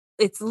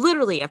it's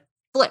literally a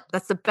flip.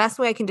 That's the best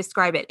way I can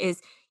describe it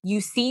is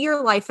you see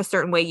your life a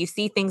certain way. You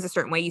see things a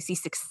certain way. You see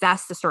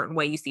success a certain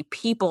way. You see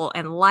people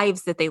and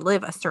lives that they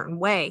live a certain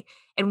way.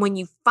 And when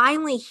you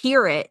finally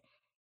hear it,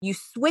 you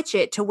switch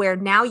it to where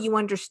now you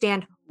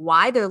understand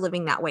why they're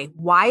living that way,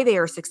 why they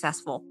are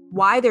successful,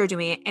 why they're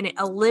doing it. And it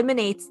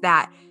eliminates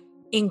that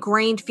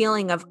ingrained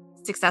feeling of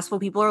successful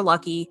people are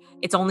lucky.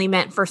 It's only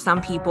meant for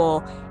some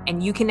people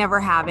and you can never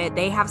have it.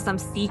 They have some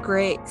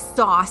secret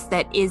sauce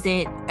that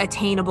isn't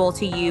attainable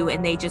to you.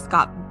 And they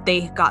got,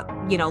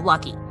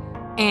 lucky.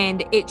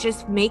 And it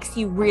just makes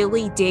you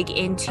really dig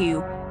into,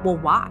 well,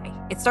 why?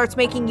 It starts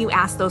making you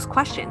ask those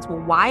questions.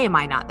 Well, why am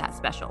I not that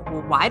special?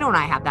 Well, why don't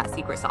I have that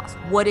secret sauce?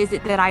 What is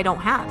it that I don't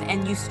have?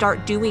 And you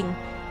start doing,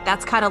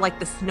 that's kind of like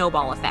the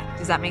snowball effect.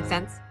 Does that make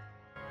sense?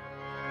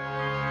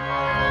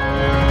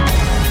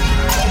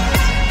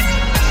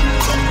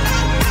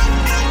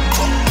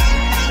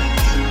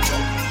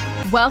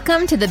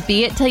 Welcome to the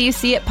Be It Till You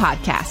See It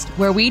podcast,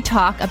 where we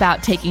talk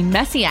about taking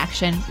messy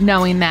action,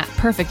 knowing that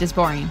perfect is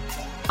boring.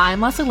 I'm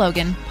Leslie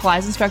Logan,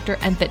 Pilates instructor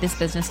and fitness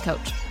business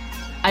coach.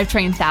 I've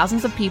trained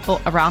thousands of people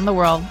around the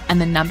world,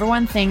 and the number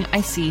one thing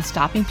I see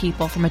stopping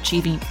people from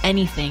achieving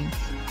anything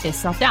is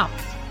self-doubt.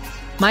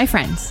 My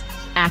friends,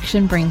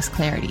 action brings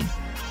clarity,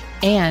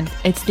 and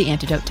it's the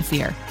antidote to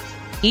fear.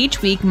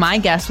 Each week, my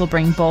guests will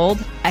bring bold,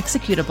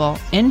 executable,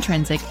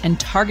 intrinsic, and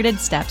targeted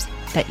steps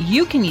that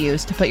you can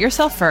use to put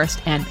yourself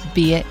first and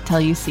be it till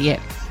you see it.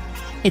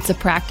 It's a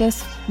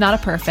practice, not a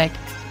perfect.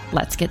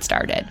 Let's get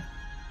started.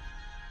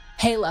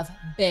 Hey, love,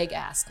 big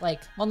ask. Not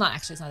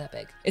actually, it's not that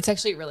big. It's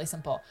actually really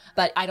simple,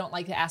 but I don't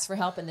like to ask for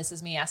help, and this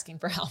is me asking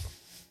for help.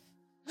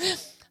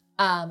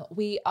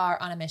 We are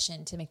on a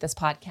mission to make this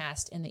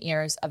podcast in the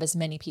ears of as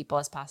many people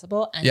as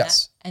possible. And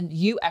yes. And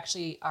you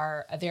actually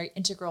are a very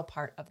integral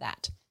part of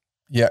that.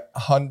 Yeah,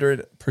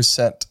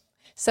 100%.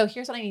 So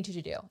here's what I need you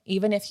to do.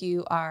 Even if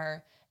you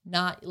are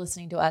not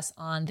listening to us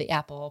on the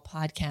Apple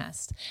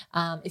podcast,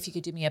 if you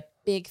could do me a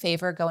big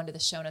favor, go into the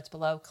show notes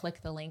below,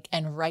 click the link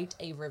and write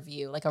a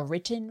review, like a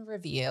written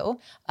review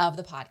of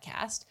the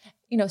podcast.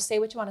 Say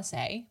what you want to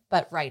say,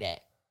 but write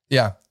it.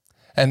 Yeah.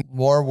 And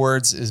more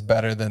words is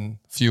better than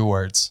few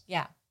words.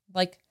 Yeah.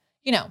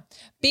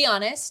 Be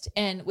honest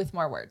and with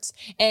more words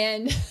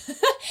and,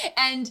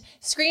 and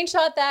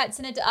screenshot that,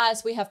 send it to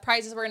us. We have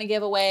prizes we're going to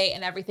give away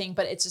and everything,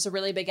 but it's just a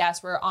really big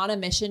ask. We're on a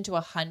mission to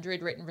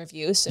 100 written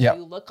reviews. So if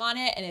you look on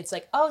it and it's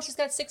like, oh, she's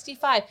got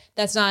 65.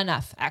 That's not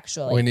enough.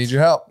 Actually, we need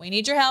your help.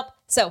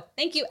 So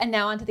thank you. And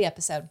now on to the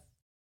episode.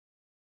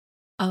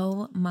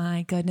 Oh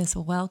my goodness.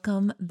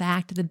 Welcome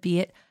back to the Be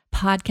It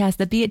podcast,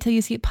 the Be It Till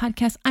You See It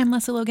podcast. I'm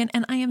Leslie Logan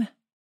and I am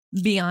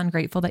beyond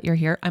grateful that you're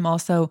here. I'm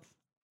also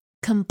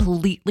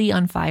completely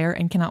on fire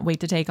and cannot wait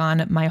to take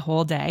on my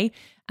whole day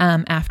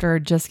after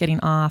just getting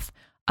off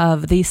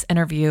of this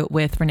interview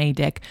with Renee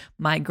Dick.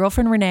 My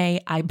girlfriend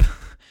Renee,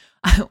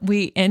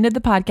 we ended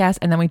the podcast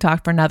and then we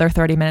talked for another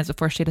 30 minutes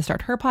before she had to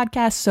start her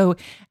podcast. So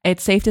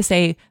it's safe to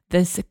say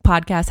this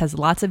podcast has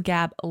lots of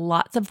gab,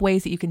 lots of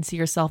ways that you can see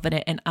yourself in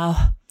it. And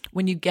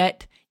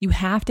you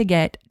have to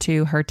get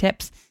to her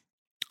tips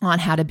on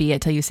how to be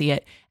it till you see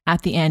it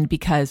at the end,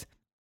 because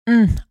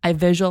I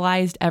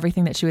visualized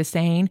everything that she was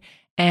saying.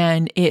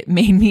 And it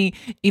made me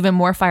even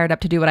more fired up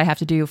to do what I have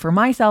to do for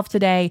myself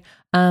today.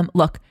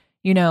 Look,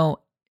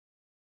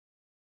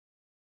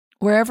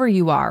 wherever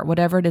you are,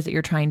 whatever it is that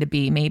you're trying to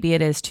be, maybe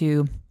it is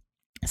to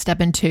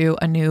step into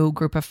a new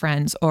group of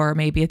friends, or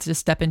maybe it's to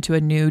step into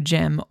a new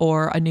gym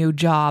or a new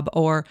job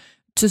or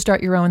to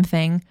start your own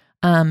thing.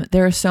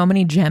 There are so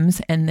many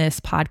gems in this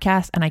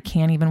podcast, and I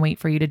can't even wait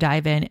for you to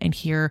dive in and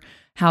hear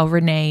how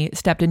Renee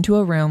stepped into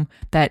a room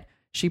that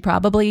she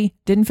probably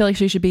didn't feel like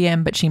she should be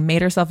in, but she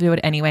made herself do it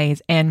anyways.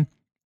 And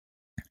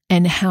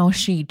how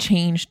she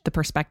changed the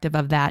perspective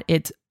of that.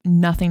 It's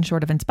nothing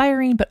short of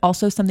inspiring, but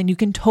also something you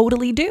can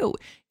totally do.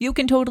 You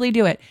can totally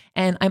do it.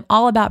 And I'm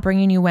all about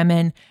bringing you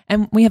women,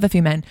 and we have a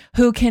few men,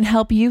 who can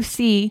help you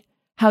see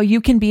how you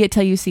can be it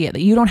till you see it,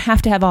 that you don't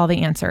have to have all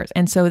the answers.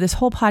 And so this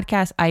whole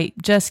podcast, I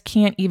just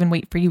can't even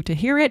wait for you to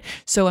hear it.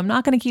 So I'm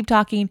not going to keep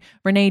talking.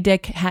 Renee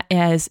Dick,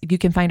 as you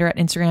can find her at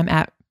Instagram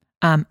at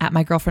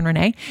my girlfriend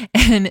Renee.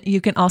 And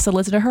you can also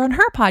listen to her on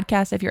her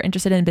podcast if you're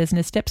interested in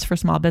business tips for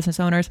small business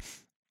owners.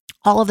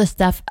 All of the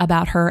stuff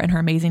about her and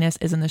her amazingness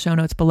is in the show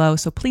notes below.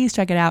 So please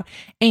check it out.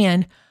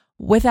 And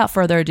without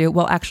further ado,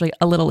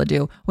 a little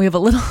ado, we have a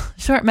little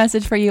short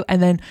message for you,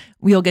 and then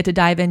we'll get to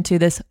dive into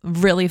this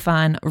really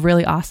fun,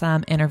 really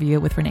awesome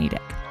interview with Renee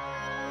Dick.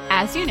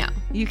 As you know,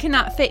 you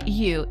cannot fit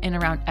you in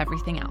around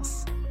everything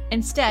else.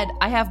 Instead,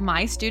 I have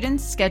my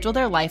students schedule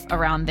their life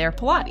around their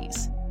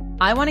Pilates.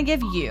 I want to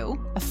give you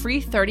a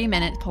free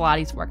 30-minute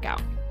Pilates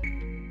workout.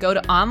 Go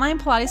to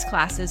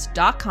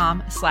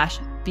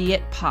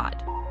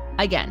onlinepilatesclasses.com/beitpod.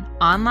 Again,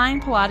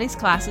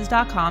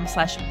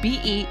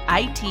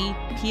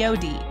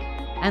 onlinepilatesclasses.com/beitpod.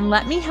 And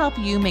let me help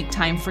you make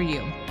time for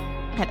you.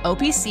 At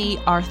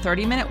OPC, our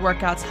 30-minute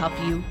workouts help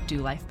you do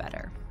life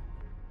better.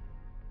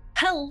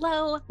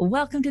 Hello,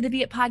 welcome to the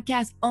Be It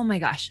podcast. Oh my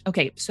gosh.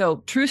 Okay,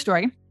 so true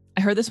story.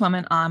 I heard this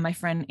woman on my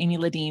friend Amy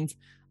Ladine's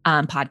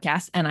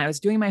podcast, and I was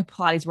doing my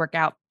Pilates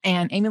workout,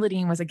 and Amy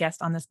Ladine was a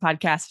guest on this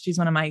podcast. She's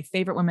one of my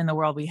favorite women in the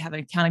world. We have an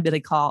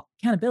accountability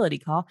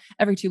call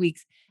every 2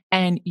 weeks.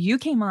 And you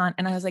came on,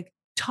 and I was like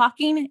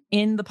talking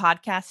in the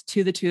podcast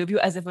to the two of you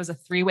as if it was a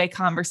 3-way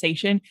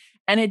conversation.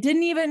 And it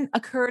didn't even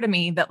occur to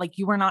me that like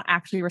you were not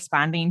actually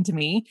responding to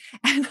me.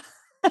 And,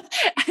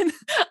 and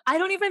I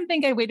don't even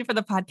think I waited for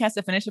the podcast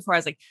to finish before I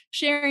was like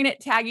sharing it,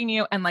 tagging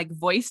you, and like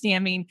voice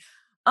stamming.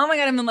 Oh my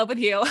God, I'm in love with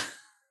you.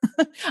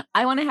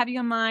 I want to have you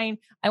in mine.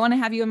 I want to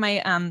have you in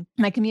my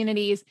my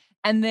communities.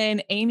 And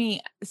then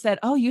Amy said,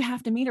 "Oh, you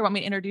have to meet her. Want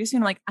me to introduce you?"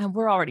 And I'm like,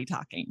 "We're already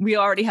talking. We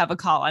already have a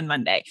call on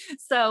Monday."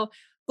 So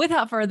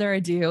without further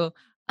ado,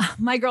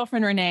 my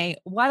girlfriend Renee,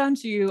 why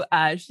don't you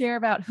share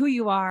about who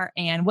you are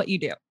and what you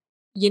do?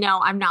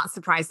 I'm not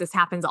surprised. This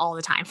happens all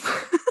the time.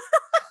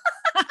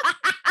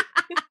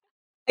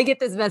 I get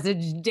this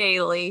message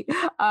daily.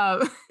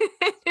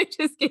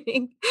 Just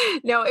kidding.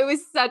 No, it was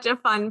such a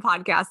fun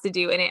podcast to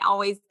do. And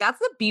that's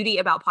the beauty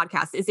about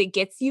podcasts is it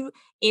gets you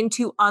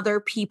into other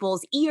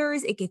people's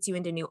ears. It gets you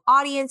into new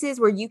audiences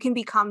where you can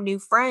become new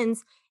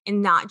friends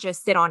and not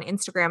just sit on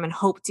Instagram and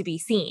hope to be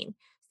seen.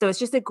 So it's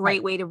just a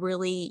great way to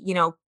really,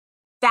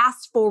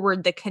 fast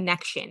forward the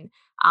connection.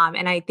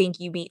 And I think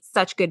you meet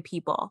such good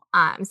people.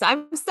 So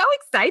I'm so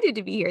excited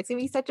to be here. It's going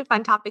to be such a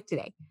fun topic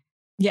today.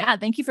 Yeah,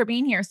 thank you for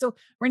being here. So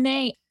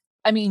Renee,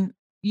 I mean,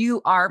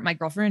 you are my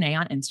girlfriend Renee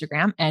on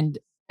Instagram, and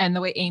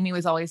the way Amy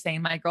was always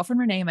saying, my girlfriend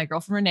Renee, my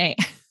girlfriend Renee.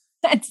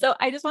 And so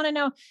I just want to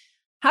know,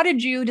 how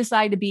did you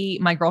decide to be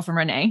my girlfriend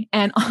Renee?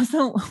 And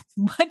also,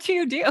 what do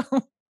you do?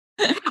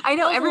 I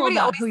know everybody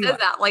always says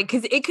that, like,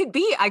 because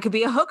I could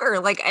be a hooker,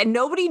 like, and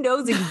nobody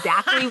knows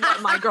exactly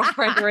what my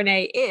girlfriend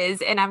Renee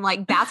is. And I'm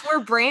like, that's where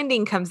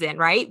branding comes in,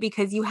 right?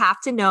 Because you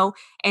have to know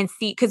and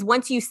see, because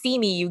once you see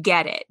me, you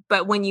get it.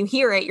 But when you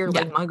hear it, you're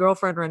like, my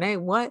girlfriend Renee,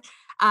 what?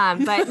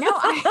 But no,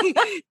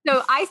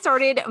 so I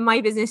started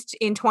my business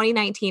in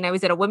 2019. I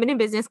was at a women in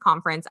business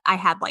conference. I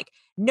had like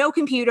no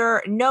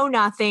computer, no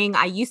nothing.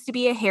 I used to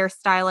be a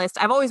hairstylist.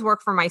 I've always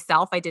worked for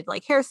myself. I did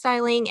like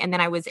hairstyling, and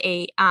then I was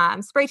a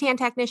spray tan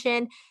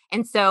technician.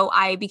 And so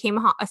I became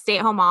a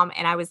stay-at-home mom,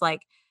 and I was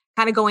like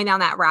kind of going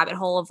down that rabbit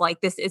hole of like,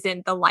 this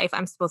isn't the life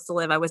I'm supposed to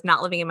live. I was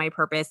not living in my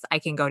purpose. I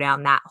can go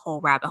down that whole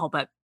rabbit hole,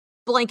 but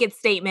blanket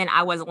statement,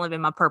 I wasn't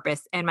living my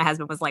purpose. And my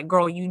husband was like,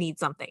 girl, you need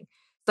something.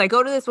 So I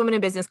go to this women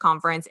in business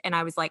conference, and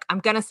I was like, I'm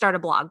going to start a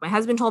blog. My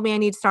husband told me I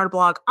need to start a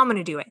blog. I'm going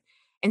to do it.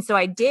 And so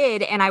I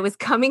did. And I was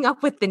coming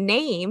up with the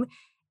name,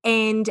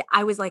 and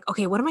I was like,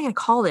 okay, what am I going to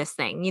call this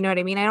thing? You know what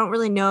I mean? I don't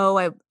really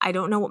know. I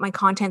don't know what my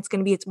content's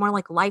going to be. It's more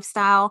like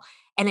lifestyle.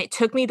 And it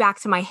took me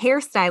back to my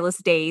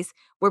hairstylist days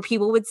where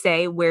people would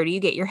say, where do you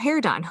get your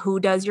hair done?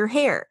 Who does your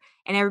hair?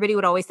 And everybody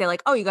would always say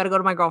like, oh, you got to go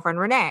to my girlfriend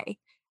Renee.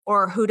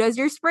 Or who does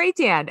your spray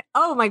tan?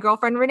 Oh, my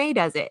girlfriend Renee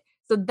does it.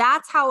 So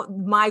that's how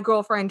my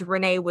girlfriend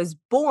Renee was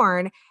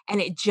born, and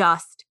it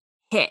just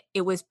hit.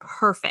 It was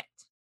perfect.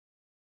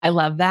 I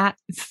love that.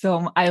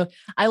 So I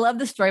love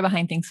the story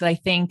behind things. So I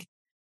think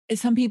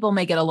some people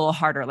make it a little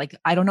harder. Like,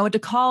 I don't know what to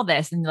call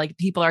this. And like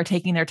people are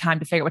taking their time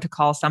to figure out what to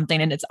call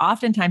something. And it's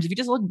oftentimes, if you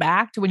just look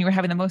back to when you were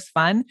having the most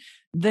fun,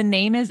 the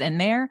name is in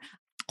there.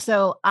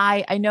 So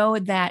I know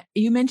that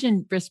you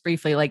mentioned just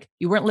briefly, like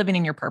you weren't living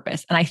in your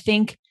purpose. And I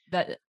think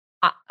that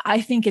I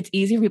think it's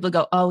easy for people to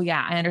go, oh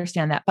yeah, I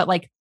understand that. But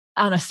like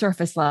on a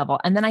surface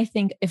level. And then I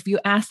think if you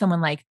ask someone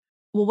like,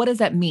 well, what does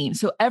that mean?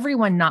 So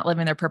everyone not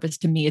living their purpose,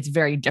 to me, it's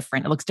very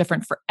different. It looks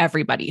different for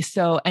everybody.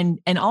 So, and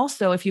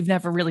also if you've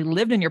never really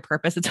lived in your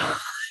purpose, it's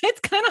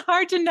kind of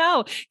hard to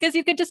know, because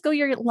you could just go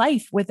your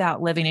life without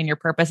living in your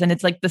purpose. And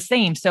it's like the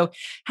same. So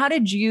how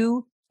did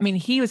you, I mean,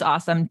 he was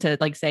awesome to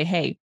like say,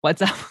 hey,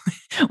 what's up?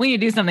 We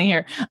need to do something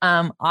here.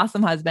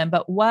 Awesome husband.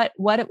 But what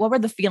were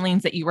the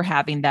feelings that you were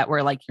having that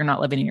were like, you're not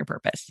living in your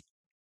purpose?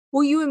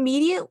 Well,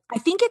 I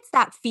think it's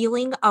that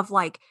feeling of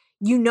like,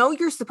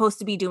 you're supposed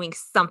to be doing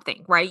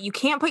something, right? You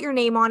can't put your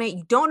name on it.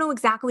 You don't know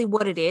exactly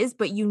what it is,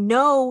 but you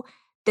know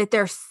that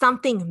there's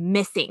something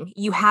missing.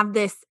 You have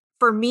this,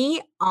 for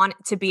me,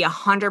 to be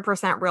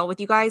 100% real with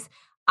you guys,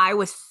 I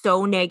was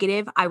so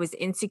negative. I was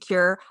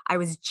insecure. I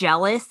was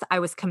jealous. I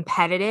was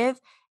competitive.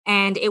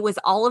 And it was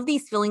all of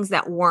these feelings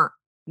that weren't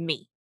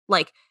me.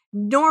 Like,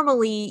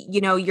 normally,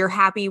 you're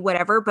happy,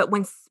 whatever. But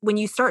when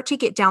you start to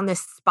get down this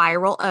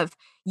spiral of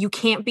you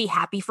can't be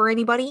happy for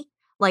anybody,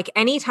 like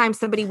anytime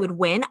somebody would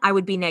win, I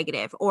would be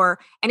negative. Or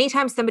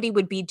anytime somebody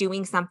would be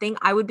doing something,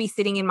 I would be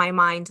sitting in my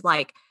mind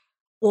like,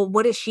 well,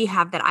 what does she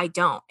have that I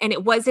don't? And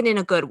it wasn't in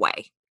a good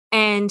way.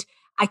 And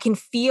I can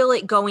feel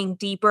it going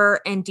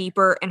deeper and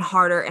deeper and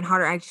harder and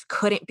harder. I just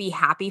couldn't be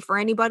happy for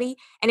anybody.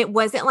 And it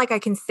wasn't like I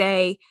can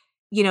say,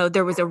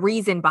 there was a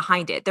reason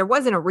behind it. There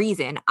wasn't a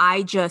reason.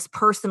 I just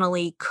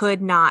personally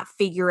could not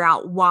figure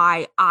out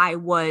why I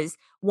was,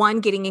 one,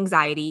 getting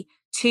anxiety,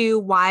 two,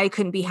 why I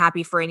couldn't be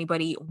happy for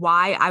anybody,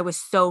 why I was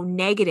so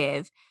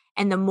negative.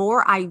 And the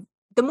more I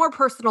the more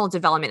personal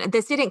development, and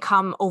this didn't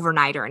come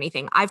overnight or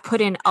anything. I've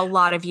put in a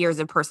lot of years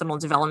of personal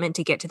development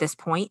to get to this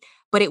point,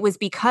 but it was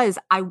because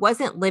I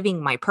wasn't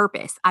living my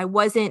purpose. I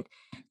wasn't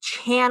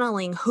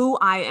channeling who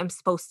I am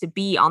supposed to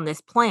be on this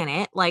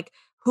planet, like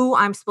who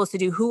I'm supposed to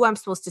do, who I'm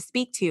supposed to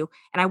speak to.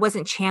 And I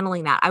wasn't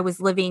channeling that. I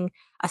was living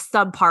a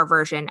subpar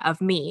version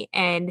of me.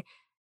 And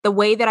the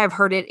way that I've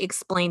heard it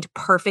explained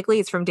perfectly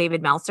is from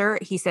David Meltzer.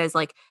 He says,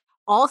 like,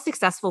 all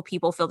successful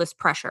people feel this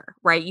pressure,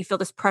 right? You feel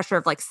this pressure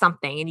of like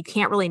something and you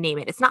can't really name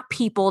it. It's not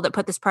people that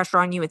put this pressure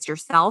on you, it's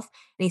yourself.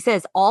 And he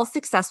says, all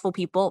successful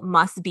people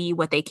must be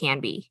what they can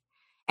be.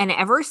 And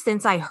ever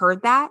since I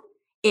heard that,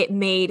 it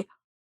made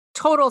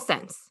total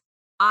sense.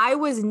 I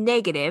was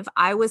negative.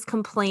 I was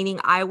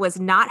complaining. I was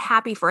not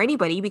happy for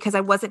anybody because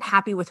I wasn't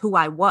happy with who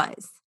I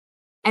was.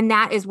 And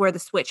that is where the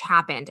switch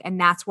happened. And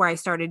that's where I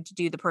started to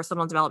do the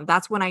personal development.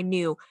 That's when I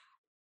knew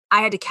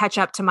I had to catch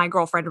up to my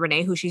girlfriend,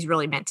 Renee, who she's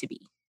really meant to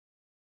be.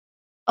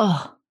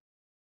 Oh,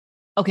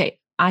 okay.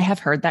 I have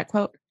heard that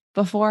quote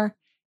before,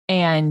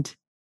 and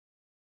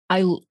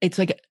it's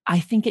like, I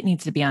think it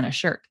needs to be on a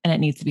shirt and it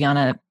needs to be on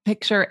a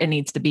picture. It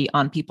needs to be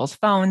on people's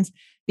phones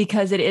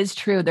because it is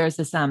true. There's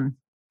this, I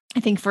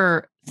think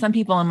for some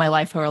people in my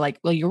life who are like,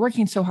 well, you're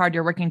working so hard.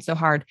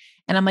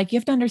 And I'm like, you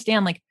have to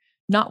understand, like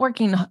not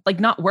working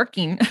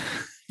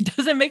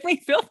doesn't make me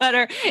feel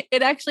better.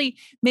 It actually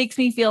makes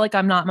me feel like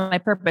I'm not my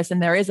purpose.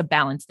 And there is a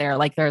balance there.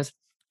 Like I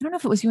don't know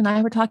if it was you and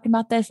I were talking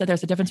about this, that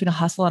there's a difference between a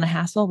hustle and a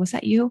hassle. Was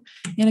that you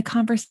in a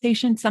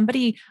conversation?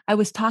 I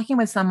was talking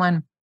with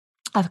someone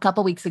a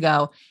couple weeks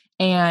ago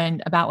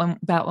and about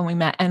when we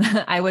met. And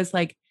I was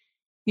like,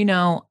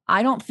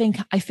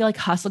 I feel like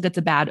hustle gets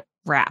a bad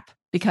rap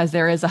because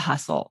there is a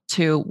hustle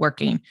to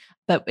working,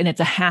 and it's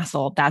a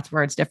hassle. That's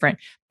where it's different.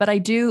 But I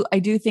do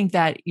think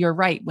that you're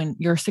right. When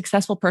you're a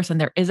successful person,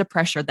 there is a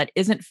pressure that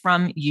isn't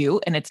from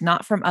you and it's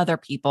not from other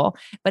people,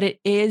 but it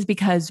is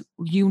because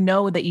you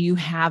know that you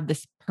have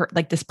this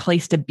this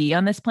place to be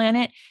on this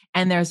planet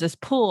and there's this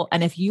pull.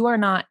 And if you are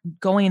not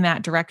going in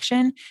that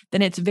direction,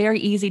 then it's very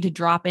easy to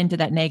drop into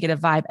that negative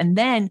vibe. And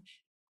then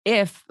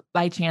if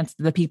by chance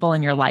the people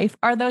in your life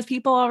are those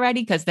people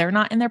already, because they're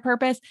not in their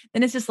purpose,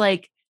 then it's just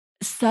like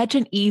such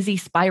an easy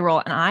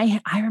spiral. And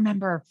I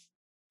remember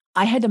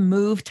I had to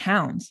move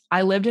towns.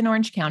 I lived in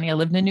Orange County. I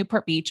lived in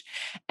Newport Beach,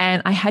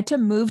 and I had to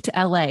move to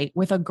LA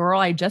with a girl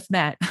I just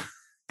met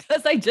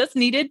because I just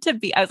needed to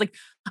be. I was like,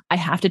 I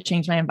have to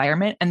change my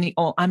environment, and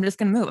I'm just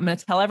going to move. I'm going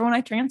to tell everyone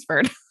I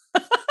transferred.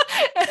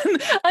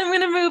 And I'm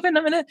going to move and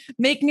I'm going to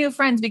make new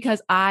friends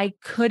because I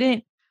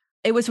couldn't.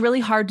 It was really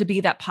hard to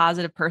be that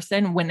positive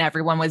person when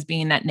everyone was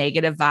being that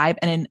negative vibe.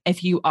 And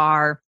if you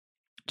are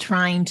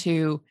trying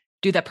to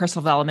do that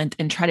personal development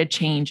and try to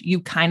change, you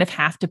kind of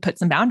have to put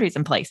some boundaries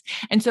in place.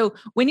 And so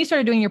when you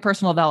started doing your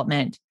personal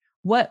development,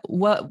 what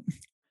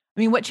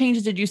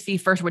changes did you see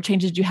first? What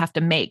changes did you have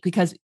to make?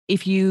 Because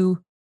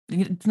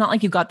it's not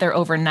like you got there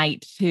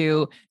overnight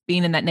to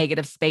being in that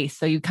negative space.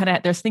 So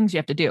there's things you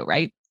have to do,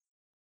 right?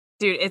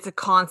 Dude, it's a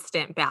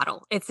constant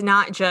battle. It's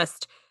not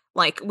just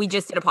like, we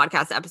just did a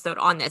podcast episode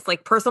on this.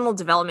 Like, personal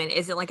development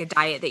isn't like a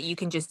diet that you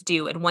can just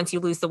do, and once you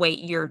lose the weight,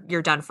 you're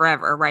done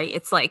forever, right?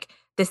 It's like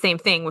the same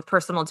thing with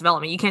personal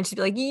development. You can't just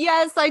be like,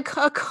 yes, I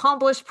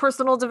accomplished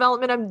personal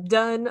development, I'm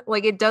done.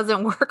 Like, it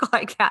doesn't work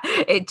like that.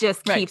 It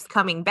just keeps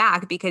coming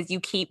back because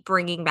you keep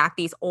bringing back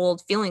these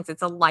old feelings.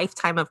 It's a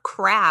lifetime of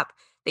crap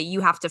that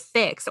you have to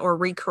fix or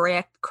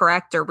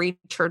correct or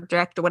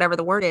retraject or whatever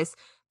the word is.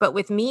 But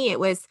with me, it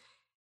was,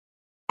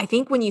 I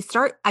think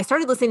I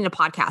started listening to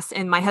podcasts,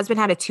 and my husband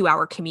had a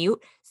 2-hour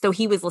commute. So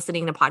he was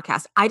listening to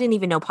podcasts. I didn't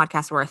even know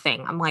podcasts were a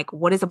thing. I'm like,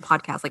 what is a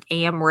podcast? Like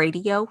AM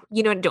radio?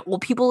 Will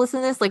people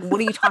listen to this? Like,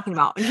 what are you talking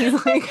about? And he's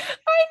like,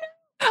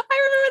 I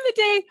remember the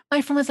day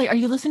my friend was like, are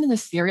you listening to the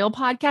Serial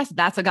podcast?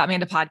 That's what got me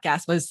into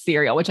podcasts, was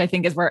Serial, which I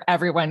think is where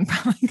everyone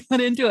probably got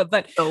into it.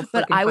 But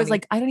I was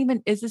like,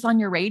 is this on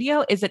your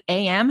radio? Is it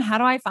AM? How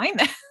do I find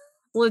that?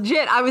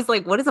 Legit. I was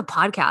like, what is a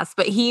podcast?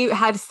 But he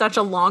had such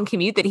a long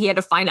commute that he had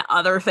to find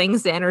other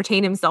things to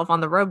entertain himself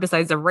on the road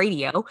besides the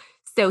radio.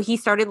 So he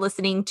started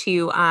listening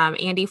to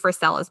Andy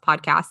Frisella's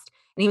podcast.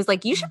 And he was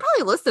like, you should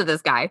probably listen to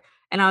this guy.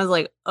 And I was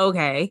like,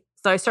 okay.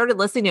 So I started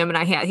listening to him,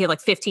 and he had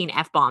like 15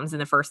 F-bombs in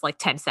the first like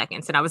 10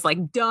 seconds. And I was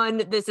like,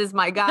 done. This is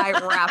my guy.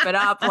 Wrap it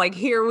up. Like,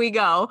 here we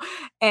go.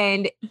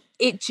 And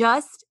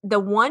the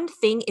one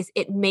thing is,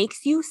 it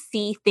makes you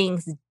see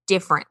things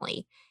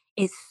differently.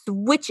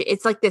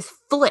 It's like this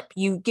flip.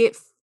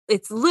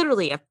 It's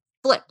literally a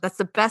flip. That's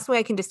the best way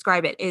I can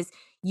describe it, is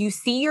you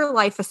see your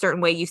life a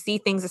certain way. You see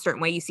things a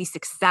certain way. You see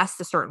success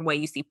a certain way.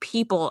 You see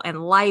people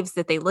and lives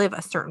that they live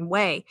a certain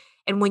way.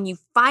 And when you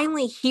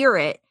finally hear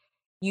it,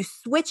 you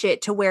switch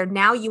it to where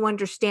now you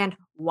understand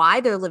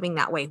why they're living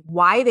that way,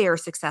 why they are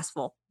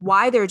successful,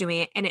 why they're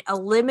doing it. And it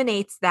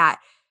eliminates that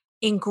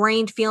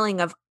ingrained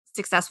feeling of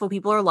successful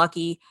people are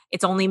lucky.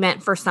 It's only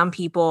meant for some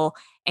people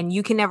and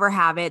you can never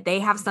have it. They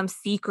have some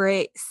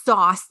secret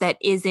sauce that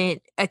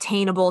isn't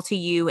attainable to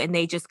you. And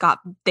they got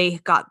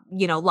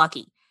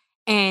lucky.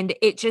 And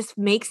it just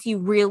makes you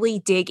really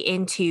dig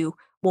into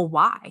Well,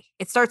 why?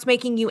 It starts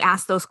making you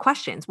ask those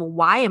questions. Well,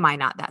 why am I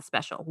not that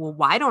special? Well,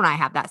 why don't I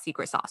have that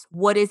secret sauce?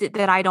 What is it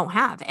that I don't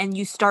have? And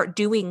you start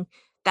doing,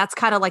 that's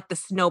kind of like the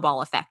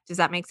snowball effect. Does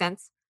that make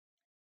sense?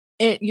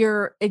 It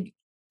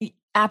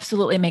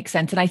absolutely makes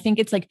sense. And I think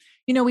it's like,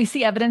 we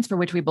see evidence for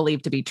which we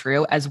believe to be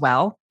true as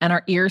well. And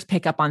our ears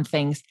pick up on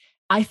things.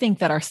 I think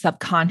that our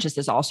subconscious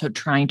is also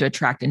trying to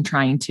attract and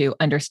trying to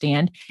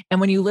understand.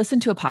 And when you listen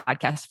to a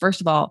podcast,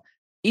 first of all,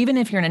 even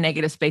if you're in a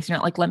negative space, you're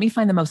not like, let me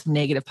find the most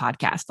negative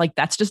podcast. Like,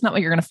 that's just not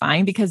what you're going to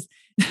find, because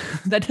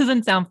that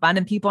doesn't sound fun.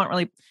 And people aren't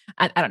really,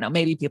 I don't know,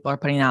 maybe people are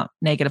putting out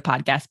negative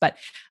podcasts, but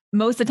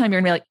most of the time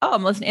you're gonna be like, oh,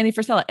 I'm listening to Andy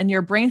Frisella. And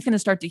your brain's going to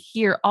start to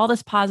hear all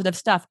this positive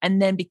stuff.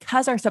 And then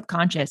because our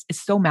subconscious is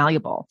so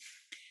malleable,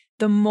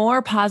 the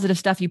more positive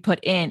stuff you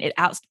put in, it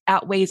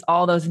outweighs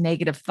all those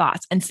negative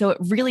thoughts. And so it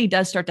really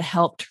does start to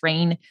help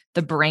train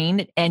the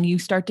brain, and you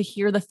start to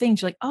hear the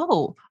things you're like,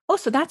 oh,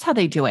 so that's how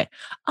they do it.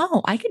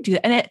 Oh, I could do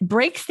that. And it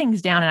breaks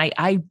things down. And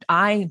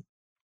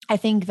I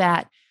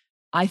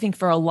think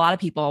for a lot of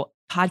people,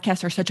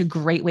 podcasts are such a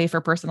great way for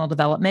personal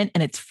development,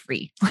 and it's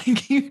free.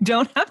 Like, you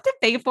don't have to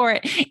pay for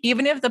it.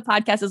 Even if the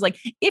podcast is like,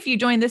 if you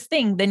join this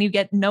thing, then you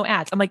get no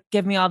ads. I'm like,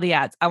 give me all the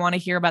ads. I want to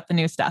hear about the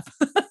new stuff.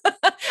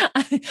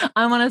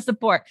 I want to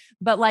support.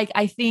 But like,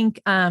 I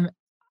think,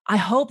 I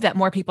hope that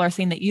more people are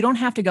seeing that you don't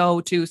have to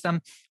go to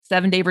some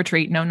 7-day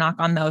retreat. No knock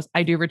on those.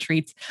 I do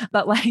retreats,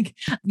 but like,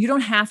 you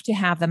don't have to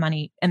have the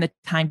money and the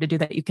time to do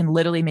that. You can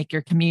literally make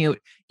your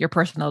commute your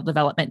personal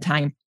development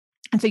time.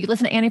 And so you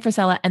listen to Andy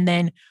Frisella, and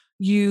then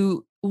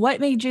what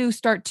made you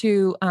start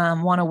to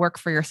want to work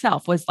for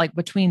yourself? Was like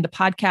between the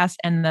podcast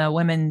and the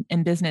women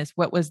in business,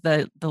 what was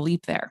the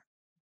leap there?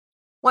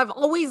 Well, I've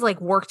always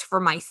like worked for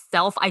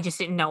myself. I just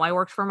didn't know I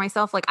worked for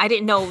myself. Like, I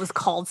didn't know it was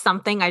called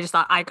something. I just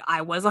thought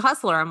I was a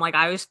hustler. I'm like,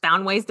 I always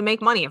found ways to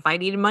make money. If I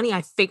needed money,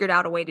 I figured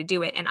out a way to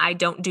do it. And I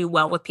don't do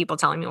well with people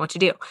telling me what to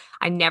do.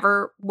 I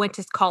never went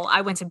to college.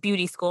 I went to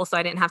beauty school, so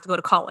I didn't have to go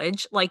to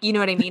college. Like, you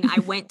know what I mean? I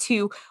went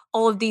to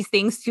all of these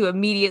things to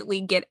immediately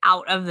get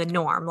out of the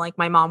norm. Like,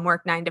 my mom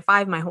worked 9 to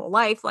 5 my whole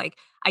life. Like,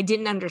 I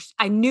didn't understand.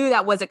 I knew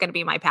that wasn't going to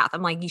be my path.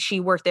 I'm like, she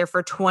worked there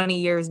for 20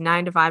 years,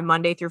 9 to 5,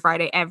 Monday through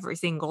Friday, every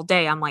single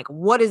day. I'm like,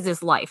 what is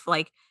this life?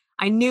 Like,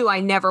 I knew I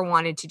never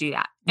wanted to do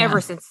that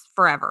ever since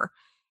forever.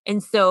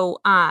 And so,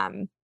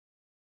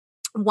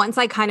 once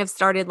I kind of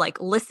started like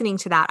listening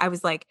to that, I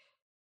was like,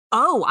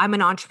 oh, I'm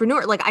an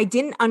entrepreneur. Like, I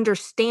didn't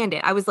understand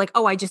it. I was like,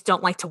 oh, I just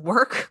don't like to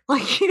work.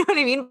 Like, you know what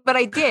I mean? But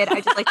I did. I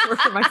just like to work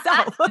for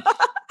myself.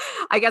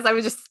 I guess I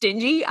was just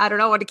stingy. I don't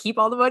know, I want to keep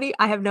all the money.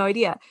 I have no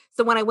idea.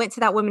 So when I went to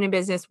that Women in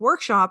Business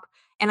workshop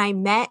and I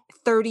met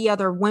 30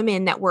 other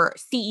women that were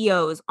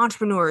CEOs,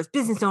 entrepreneurs,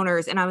 business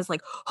owners, and I was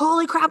like,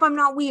 holy crap, I'm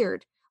not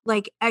weird.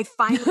 Like, I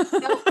finally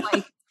felt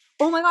like,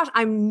 oh my gosh,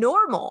 I'm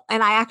normal.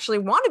 And I actually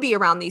want to be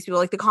around these people.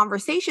 Like, the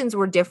conversations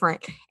were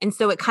different. And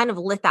so it kind of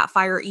lit that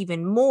fire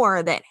even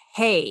more that,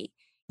 hey,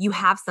 you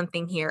have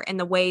something here. And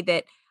the way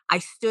that I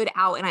stood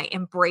out and I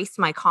embraced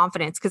my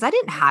confidence, because I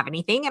didn't have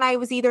anything. And I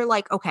was either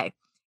like, okay,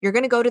 you're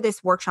going to go to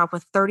this workshop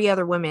with 30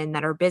 other women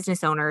that are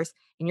business owners,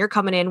 and you're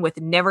coming in with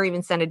never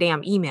even sent a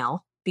damn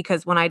email,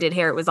 because when I did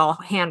hair, it was all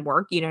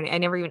handwork. You know, I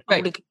never even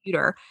owned a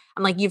computer.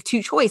 I'm like, you have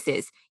 2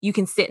 choices. You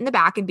can sit in the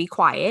back and be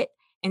quiet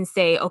and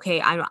say, okay,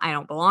 I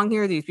don't belong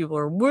here. These people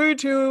are way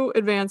too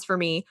advanced for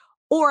me,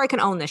 or I can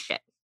own this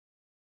shit.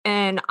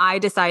 And I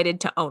decided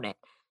to own it.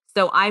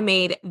 So I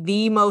made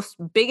the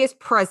biggest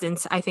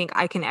presence I think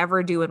I can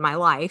ever do in my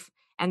life.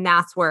 And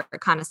that's where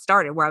it kind of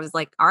started, where I was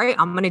like, all right,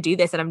 I'm going to do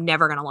this and I'm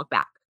never going to look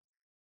back.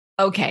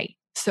 Okay.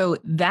 So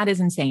that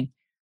is insane.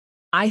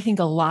 I think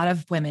a lot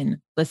of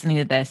women listening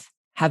to this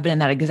have been in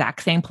that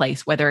exact same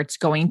place, whether it's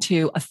going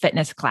to a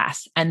fitness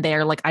class and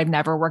they're like, I've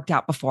never worked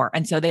out before.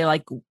 And so they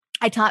like,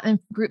 I taught in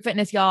group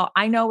fitness, y'all.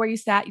 I know where you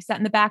sat. You sat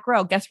in the back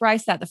row. Guess where I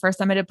sat the first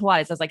time I did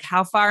Pilates? I was like,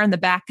 how far in the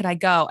back could I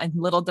go? And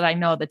little did I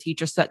know the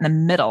teacher sat in the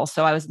middle.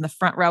 So I was in the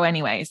front row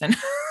anyways. And,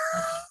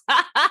 and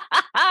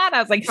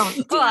I was like,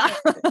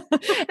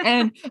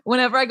 and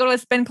whenever I go to a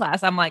spin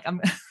class, I'm like,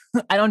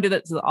 I don't do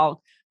this at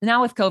all.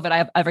 Now with COVID, I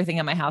have everything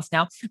in my house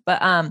now, but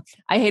I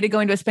hated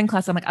going to a spin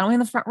class. I'm like, I'm in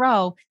the front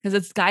row because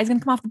this guy's going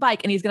to come off the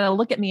bike and he's going to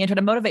look at me and try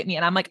to motivate me.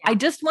 And I'm like, I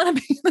just want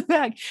to be in the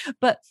back.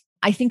 But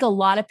I think a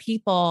lot of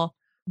people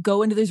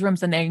go into these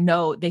rooms and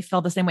they feel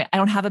the same way. I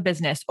don't have a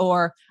business,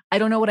 or I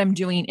don't know what I'm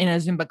doing in a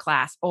Zumba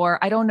class,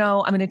 or I don't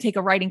know, I'm going to take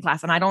a writing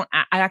class and I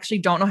actually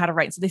don't know how to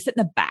write. So they sit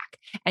in the back,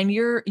 and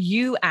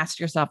you asked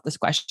yourself this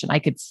question. I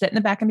could sit in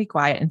the back and be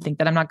quiet and think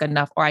that I'm not good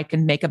enough, or I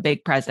can make a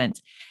big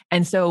presence.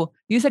 And so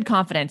you said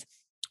confidence.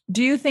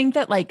 Do you think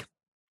that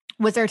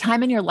was there a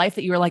time in your life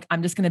that you were like,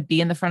 I'm just going to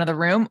be in the front of the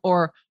room?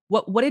 Or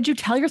what did you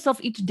tell yourself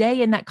each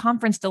day in that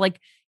conference to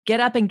get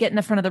up and get in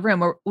the front of the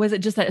room? Or was it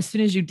just that as soon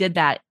as you did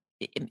that,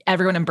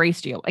 everyone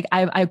embraced you? Like,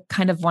 I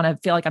kind of want to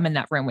feel like I'm in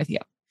that room with you.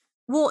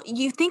 Well,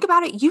 you think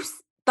about it,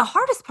 the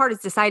hardest part is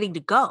deciding to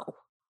go,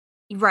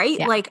 right?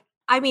 Yeah. Like,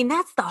 I mean,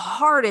 that's the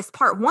hardest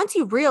part. Once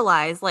you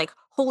realize, like,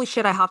 holy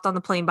shit, I hopped on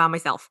the plane by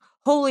myself.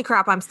 Holy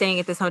crap, I'm staying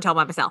at this hotel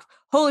by myself.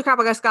 Holy crap,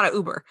 I just got an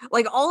Uber.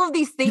 Like all of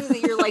these things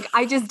that you're like,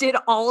 I just did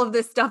all of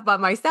this stuff by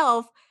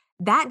myself.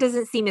 That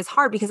doesn't seem as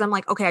hard because I'm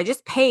like, okay, I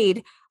just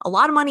paid a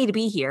lot of money to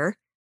be here.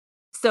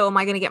 So am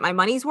I going to get my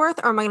money's worth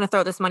or am I going to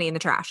throw this money in the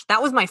trash?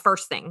 That was my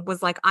first thing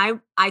was like, I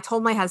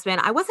told my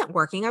husband I wasn't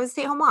working. I was a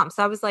stay-at-home mom.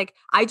 So I was like,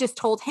 I just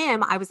told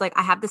him, I was like,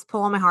 I have this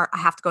pull on my heart. I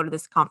have to go to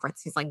this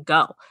conference. He's like,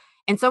 go.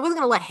 And so I wasn't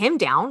going to let him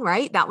down.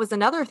 Right. That was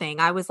another thing.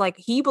 I was like,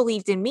 he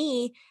believed in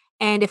me.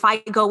 And if I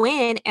go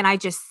in and I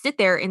just sit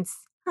there and,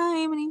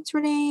 hi, my name's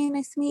Renee.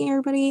 Nice to meet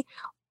everybody.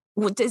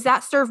 Does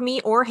that serve me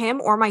or him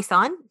or my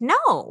son?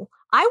 No,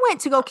 I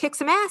went to go kick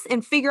some ass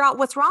and figure out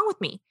what's wrong with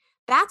me.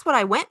 That's what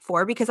I went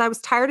for because I was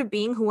tired of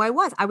being who I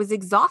was. I was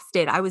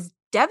exhausted. I was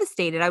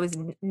devastated. I was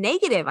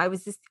negative.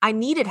 I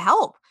needed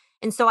help.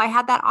 And so I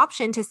had that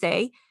option to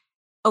say,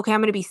 okay,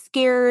 I'm going to be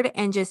scared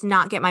and just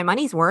not get my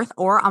money's worth,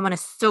 or I'm going to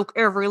soak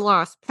every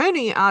last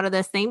penny out of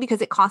this thing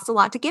because it costs a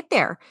lot to get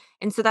there.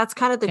 And so that's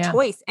kind of the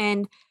choice.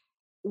 And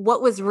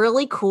what was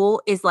really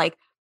cool is like,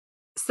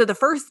 so the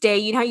first day,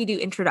 you know how you do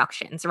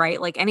introductions,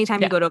 right? Like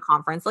anytime you go to a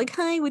conference, like,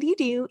 hi, what do you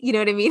do? You know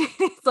what I mean?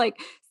 It's like,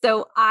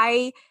 so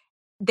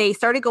they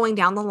started going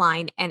down the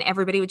line and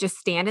everybody would just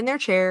stand in their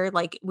chair.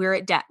 Like we're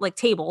at like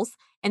tables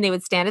and they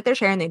would stand at their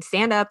chair and they'd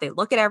stand up. They'd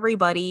look at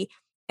everybody.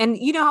 And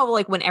you know how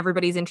like when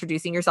everybody's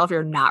introducing yourself,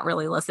 you're not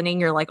really listening.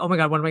 You're like, oh my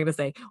God, what am I going to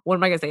say? What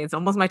am I going to say? It's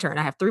almost my turn.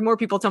 I have 3 more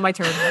people till my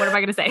turn. What am I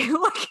going to say?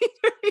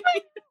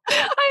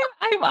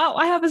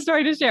 I have a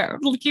story to share.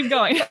 Keep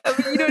going. You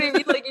know what I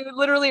mean? Like you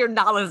literally are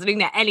not listening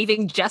to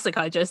anything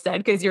Jessica just said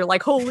because you're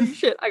like, holy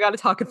shit, I got to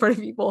talk in front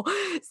of people.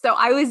 So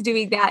I was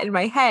doing that in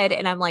my head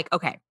and I'm like,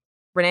 okay,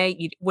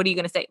 Renee, what are you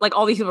going to say? Like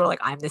all these people are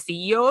like, I'm the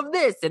CEO of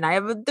this and I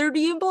have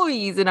 30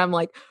 employees. And I'm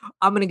like,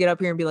 I'm going to get up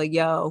here and be like,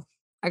 yo,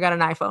 I got an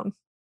iPhone.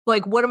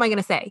 Like, what am I going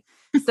to say?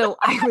 So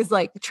I was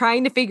like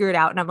trying to figure it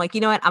out. And I'm like,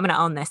 you know what? I'm going to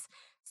own this.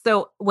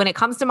 So when it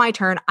comes to my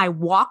turn, I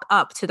walk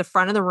up to the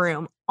front of the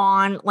room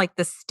on like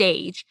the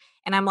stage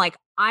and I'm like,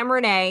 I'm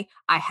Renee.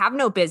 I have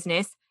no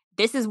business.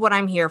 This is what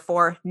I'm here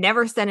for.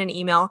 Never send an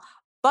email,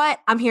 but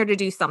I'm here to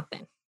do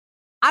something.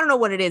 I don't know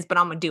what it is, but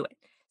I'm going to do it.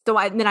 So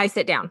then I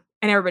sit down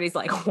and everybody's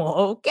like, well,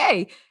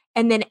 okay.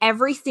 And then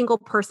every single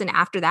person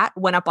after that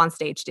went up on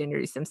stage to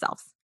introduce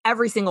themselves.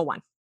 Every single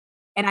one.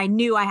 And I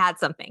knew I had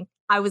something.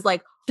 I was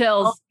like,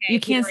 chills. Okay, you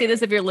can't see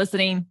this if you're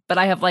listening, but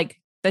I have like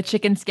the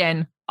chicken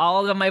skin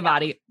all over my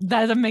body.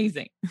 That is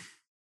amazing.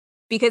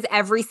 Because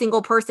every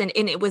single person,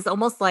 and it was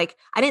almost like,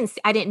 I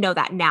didn't know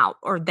that now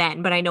or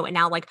then, but I know it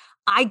now. Like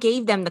I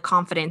gave them the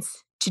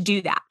confidence to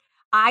do that.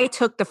 I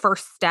took the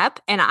first step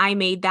and I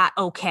made that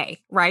okay,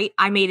 right?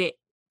 I made it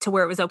to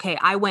where it was okay.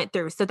 I went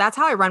through. So that's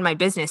how I run my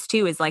business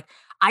too, is like,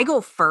 I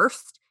go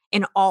first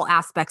in all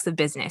aspects of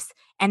business.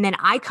 And then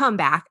I come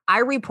back, I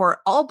report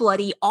all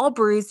bloody, all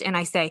bruised, and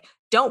I say,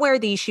 don't wear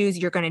these shoes.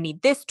 You're going to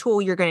need this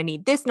tool. You're going to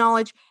need this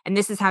knowledge. And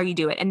this is how you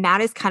do it. And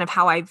that is kind of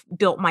how I've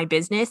built my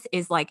business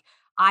is like,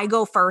 I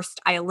go first,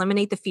 I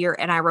eliminate the fear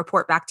and I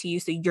report back to you.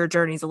 So your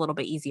journey is a little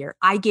bit easier.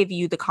 I give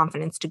you the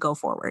confidence to go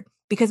forward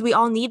because we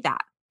all need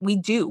that. We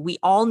do. We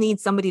all need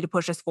somebody to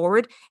push us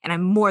forward. And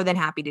I'm more than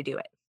happy to do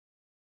it.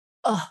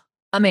 Oh,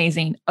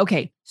 amazing.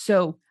 Okay.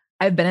 So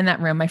I've been in that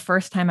room. My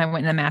first time I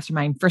went in a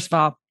mastermind, first of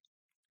all,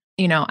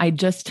 you know,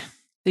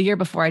 the year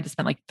before I just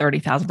spent like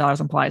 $30,000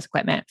 on Pilates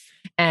equipment.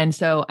 And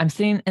so I'm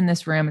sitting in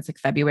this room. It's like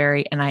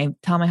February. And I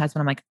tell my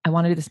husband, I'm like, I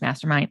want to do this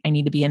mastermind. I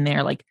need to be in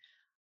there. Like,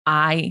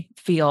 I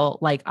feel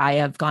like I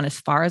have gone as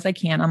far as I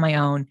can on my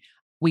own.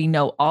 We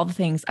know all the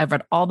things. I've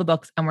read all the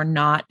books and we're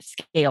not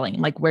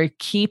scaling. Like we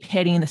keep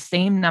hitting the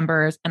same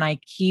numbers and I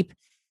keep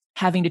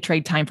having to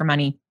trade time for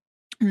money.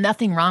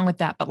 Nothing wrong with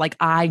that. But like,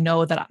 I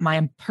know that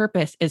my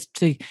purpose is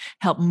to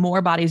help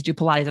more bodies do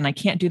Pilates and I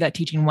can't do that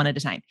teaching one at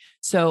a time.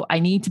 So I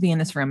need to be in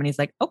this room. And he's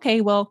like,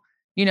 okay, well,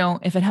 you know,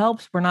 if it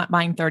helps, we're not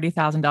buying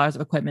 $30,000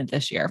 of equipment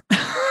this year.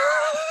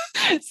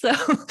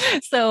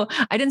 So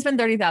I didn't spend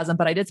 30,000,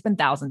 but I did spend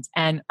thousands.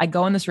 And I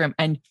go in this room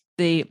and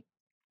the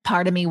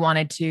part of me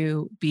wanted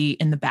to be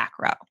in the back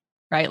row,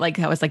 right? Like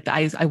I was like,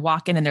 I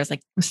walk in and there's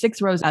like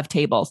 6 rows of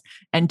tables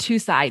and 2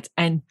 sides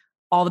and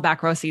all the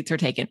back row seats are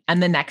taken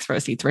and the next row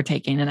seats were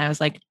taken. And I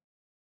was like,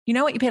 you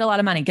know what? You paid a lot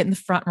of money, get in the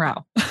front row.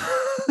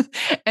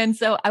 And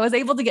so I was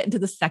able to get into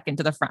the second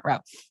to the front row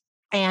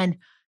and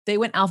they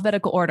went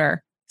alphabetical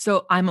order.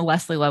 So I'm a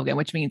Leslie Logan,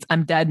 which means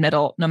I'm dead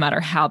middle, no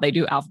matter how they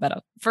do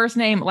alphabetical. First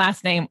name,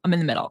 last name, I'm in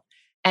the middle.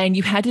 And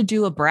you had to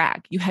do a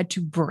brag. You had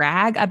to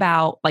brag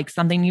about like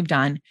something you've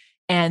done.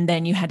 And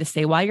then you had to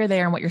say why you're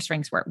there and what your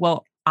strengths were.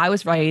 Well, I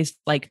was raised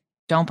like,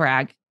 don't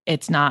brag.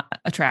 It's not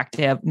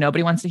attractive.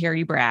 Nobody wants to hear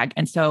you brag.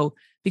 And so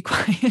be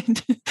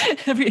quiet.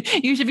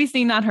 You should be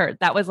seen, not heard.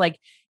 That was like,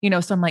 you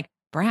know, so I'm like,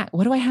 brag,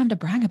 what do I have to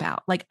brag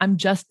about? Like,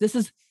 this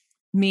is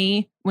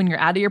me when you're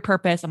out of your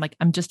purpose. I'm like,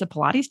 I'm just a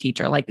Pilates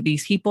teacher. Like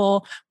these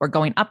people were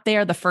going up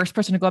there. The first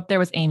person to go up there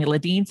was Amy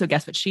Ladine. So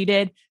guess what she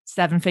did?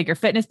 7-figure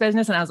fitness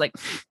business. And I was like,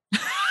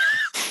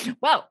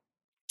 well,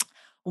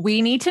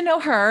 we need to know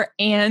her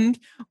and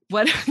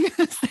what I'm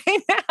going to say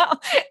now.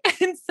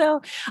 And so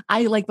So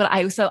I like,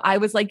 so I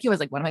was like, you was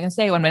like, what am I going to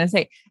say? What am I going to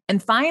say?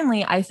 And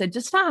finally I said,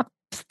 just stop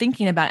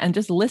thinking about it and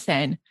just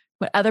listen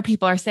what other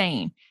people are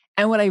saying.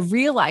 And what I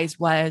realized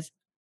was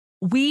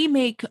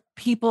think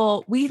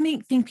people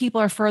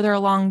are further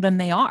along than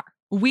they are.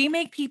 We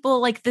make people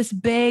like this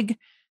big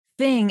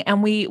thing,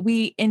 and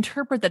we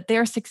interpret that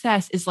their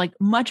success is like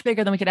much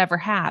bigger than we could ever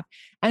have.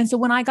 And so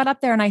when I got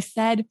up there and I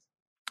said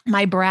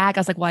my brag,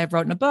 I was like, well, I've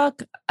read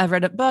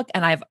a book,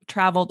 and I've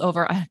traveled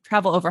over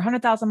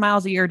 100,000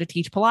 miles a year to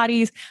teach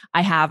Pilates.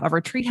 I have a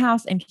retreat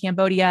house in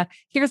Cambodia.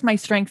 Here's my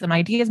strengths and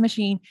ideas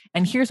machine.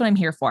 And here's what I'm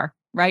here for.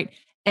 Right.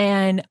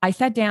 And I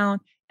sat down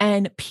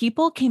and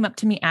people came up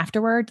to me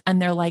afterwards and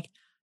they're like,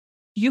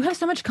 you have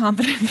so much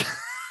confidence.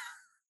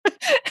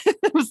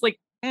 I was like,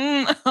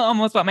 I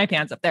almost put my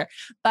pants up there.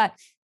 But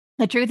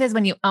the truth is,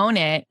 when you own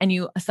it and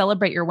you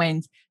celebrate your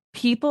wins,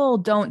 people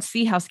don't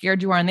see how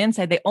scared you are on the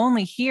inside. They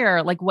only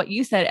hear like what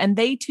you said. And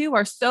they too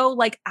are so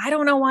like, I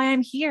don't know why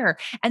I'm here.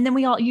 And then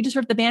you just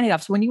ripped the Band-Aid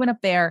off. So when you went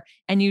up there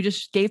and you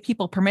just gave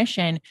people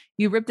permission,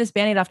 you ripped this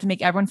Band-Aid off to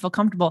make everyone feel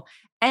comfortable.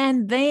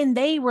 And then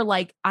they were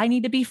like, I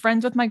need to be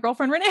friends with my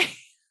girlfriend, Renee.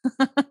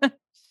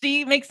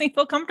 She makes me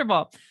feel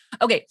comfortable.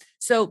 Okay.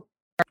 So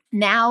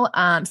now,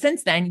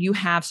 since then you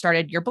have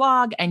started your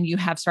blog and you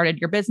have started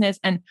your business,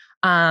 and,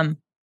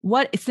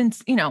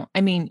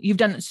 you've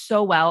done it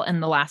so well in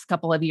the last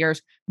couple of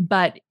years,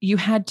 but you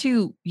had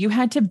to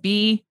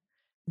be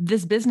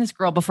this business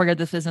girl before you're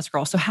this business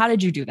girl. So how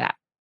did you do that?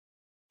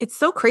 It's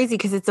so crazy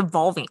because it's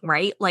evolving,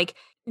 right? Like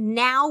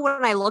now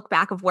when I look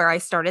back of where I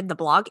started the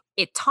blog,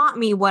 it taught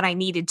me what I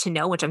needed to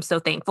know, which I'm so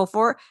thankful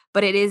for,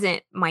 but it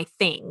isn't my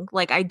thing.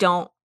 Like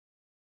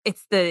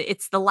it's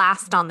the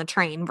last on the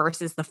train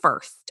versus the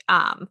first,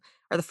 or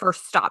the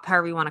first stop,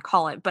 however you want to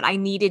call it. But I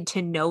needed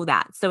to know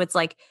that. So it's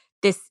like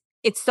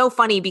it's so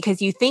funny because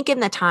you think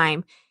in the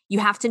time you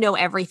have to know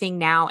everything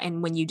now.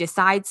 And when you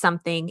decide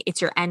something,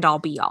 it's your end all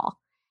be all.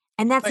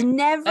 And that's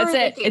never that's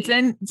it.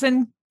 It's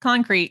in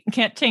concrete. You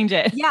can't change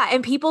it. Yeah.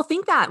 And people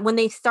think that when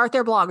they start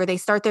their blog or they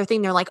start their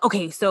thing, they're like,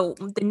 okay, so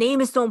the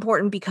name is so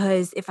important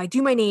because if I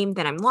do my name,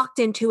 then I'm locked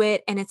into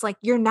it. And it's like,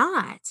 you're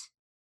not.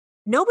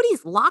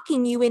 Nobody's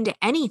locking you into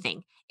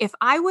anything. If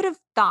I would have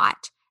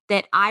thought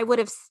that I would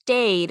have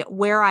stayed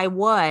where I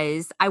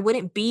was, I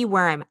wouldn't be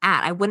where I'm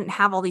at. I wouldn't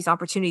have all these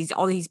opportunities,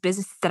 all these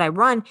businesses that I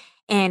run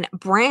and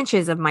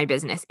branches of my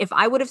business. If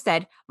I would have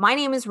said, my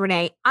name is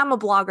Renee, I'm a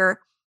blogger,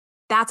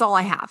 that's all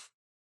I have.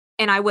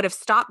 And I would have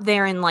stopped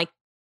there and like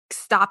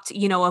stopped,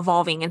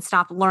 evolving and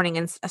stopped learning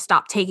and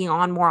stopped taking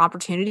on more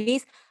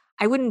opportunities,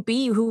 I wouldn't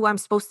be who I'm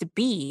supposed to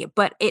be,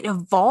 but it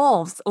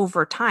evolves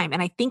over time.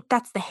 And I think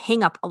that's the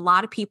hang up a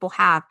lot of people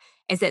have,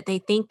 is that they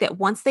think that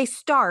once they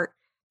start,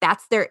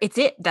 that's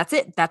it,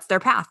 that's their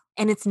path.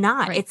 And it's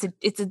not. Right.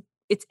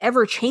 It's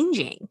ever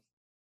changing.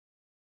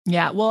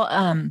 Yeah. Well,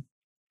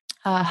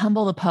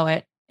 Humble the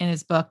Poet in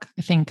his book,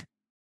 I don't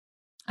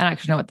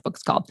actually know what the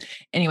book's called.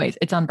 Anyways,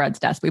 it's on Brett's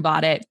desk. We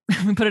bought it.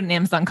 We put it in an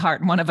Amazon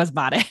cart and one of us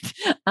bought it.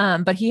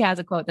 But he has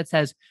a quote that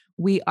says,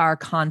 "We are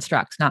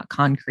constructs, not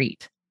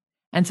concrete."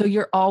 And so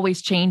you're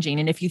always changing.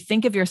 And if you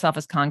think of yourself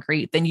as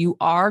concrete, then you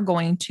are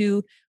going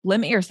to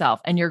limit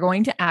yourself and you're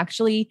going to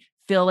actually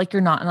feel like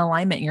you're not in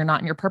alignment. You're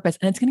not in your purpose.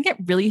 And it's going to get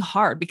really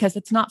hard because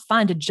it's not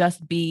fun to just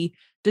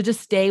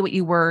stay what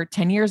you were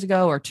 10 years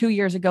ago or 2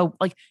 years ago.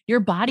 Like your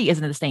body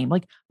isn't the same.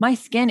 Like my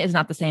skin is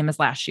not the same as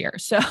last year.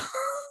 So,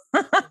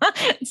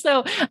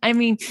 I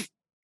mean,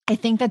 I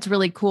think that's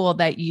really cool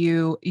that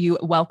you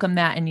welcome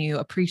that and you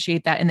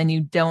appreciate that. And then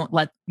you didn't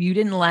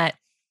let,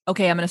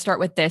 okay, I'm going to start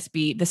with this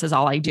is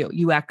all I do.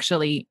 You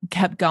actually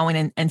kept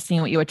going and seeing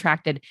what you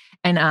attracted.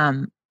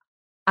 And,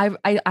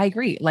 I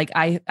agree. Like,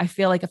 I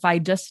feel like if I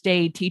just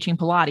stayed teaching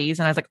Pilates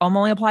and I was like, I'm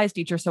only a Pilates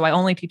teacher, so I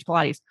only teach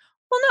Pilates.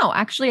 Well, no,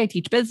 actually I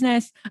teach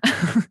business.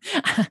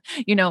 My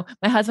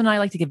husband and I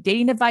like to give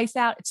dating advice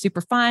out. It's super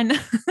fun.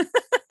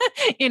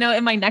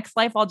 In my next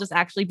life, I'll just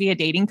actually be a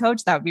dating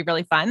coach. That would be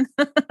really fun.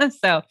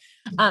 So,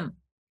 all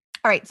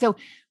right. So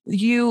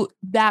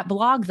that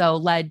blog though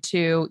led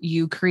to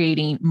you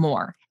creating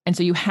more. And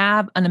so you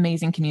have an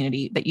amazing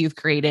community that you've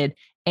created.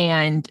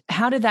 And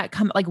how did that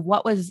come? Like,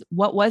 what was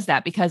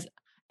that? Because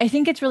I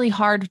think it's really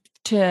hard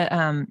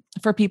to,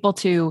 for people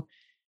to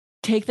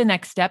take the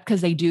next step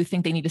because they do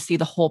think they need to see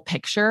the whole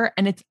picture.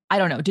 And I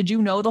don't know. Did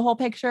you know the whole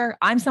picture?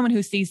 I'm someone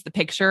who sees the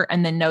picture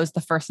and then knows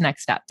the first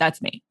next step.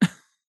 That's me.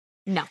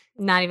 No,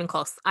 not even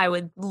close. I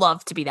would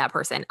love to be that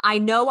person. I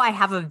know I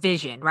have a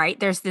vision, right?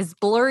 There's this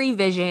blurry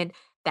vision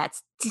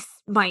that's just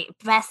my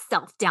best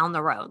self down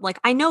the road. Like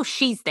I know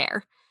she's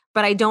there,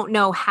 but I don't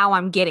know how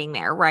I'm getting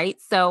there, right?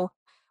 So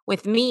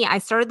with me, I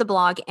started the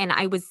blog and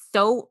I was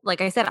so,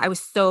 like I said, I was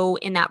so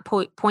in that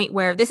point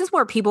where this is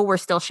where people were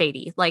still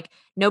shady. Like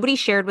nobody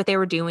shared what they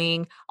were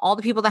doing. All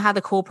the people that had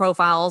the cool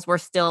profiles were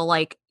still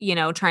like,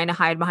 trying to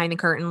hide behind the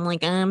curtain,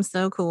 like, I'm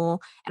so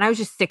cool. And I was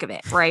just sick of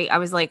it, right? I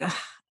was like, ugh,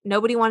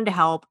 nobody wanted to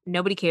help.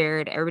 Nobody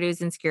cared. Everybody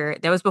was insecure.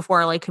 That was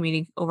before like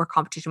community over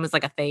competition was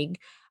like a thing.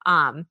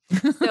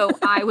 So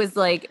I was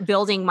like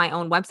building my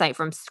own website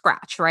from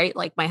scratch, right?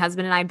 Like my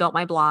husband and I built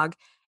my blog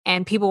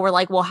and people were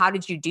like, well, how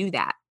did you do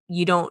that?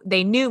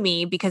 they knew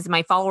me because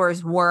my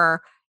followers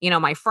were,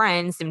 my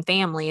friends and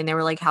family. And they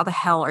were like, how the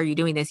hell are you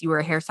doing this? You were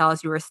a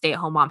hairstylist, you were a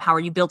stay-at-home mom. How are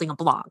you building a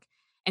blog?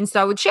 And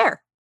so I would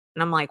share.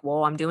 And I'm like,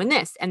 well, I'm doing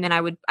this. And then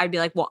I'd be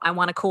like, well, I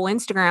want a cool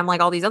Instagram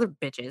like all these other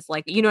bitches.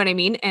 Like, you know what I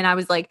mean? And I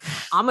was like,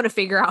 I'm going to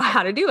figure out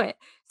how to do it.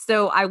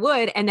 So I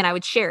would, and then I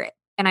would share it.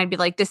 And I'd be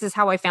like, this is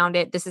how I found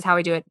it. This is how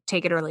I do it.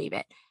 Take it or leave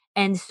it.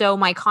 And so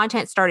my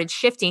content started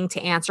shifting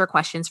to answer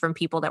questions from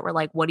people that were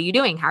like, what are you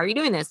doing? How are you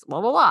doing this?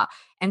 Blah, blah, blah.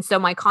 And so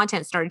my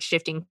content started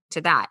shifting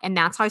to that. And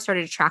that's how I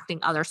started attracting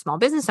other small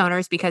business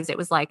owners, because it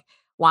was like,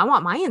 well, I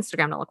want my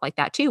Instagram to look like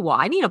that too. Well,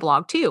 I need a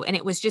blog too. And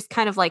it was just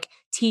kind of like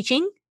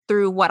teaching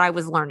through what I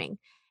was learning.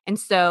 And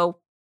so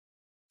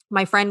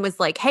my friend was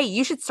like, hey,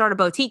 you should start a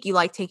boutique. You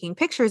like taking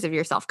pictures of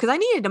yourself. Cause I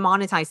needed to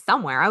monetize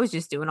somewhere. I was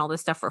just doing all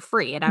this stuff for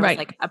free. And I was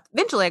like,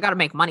 eventually I got to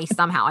make money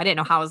somehow. I didn't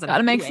know how I was going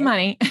to make some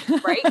money.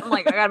 Right. I'm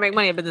like, I got to make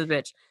money up in this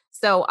bitch.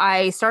 So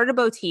I started a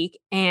boutique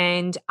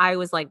and I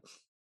was like,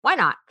 why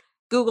not?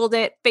 Googled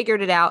it,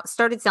 figured it out,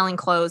 started selling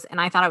clothes. And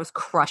I thought I was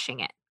crushing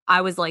it.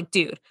 I was like,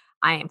 dude,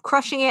 I am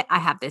crushing it. I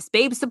have this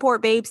babe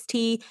support babes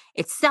tee.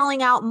 It's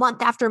selling out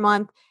month after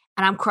month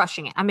and I'm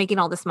crushing it. I'm making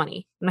all this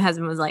money. My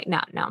husband was like,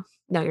 no,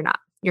 you're not.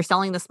 You're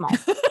selling the small.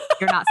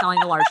 You're not selling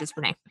the largest,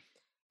 Renee. And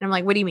I'm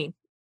like, what do you mean?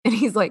 And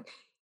he's like,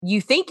 you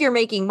think you're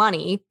making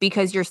money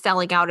because you're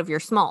selling out of your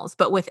smalls.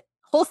 But with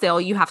wholesale,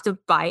 you have to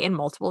buy in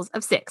multiples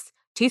of 6.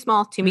 2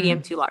 small, 2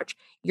 medium, 2 large.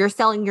 You're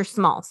selling your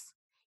smalls.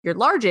 Your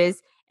larges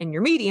and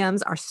your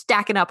mediums are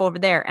stacking up over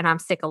there. And I'm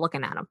sick of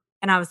looking at them.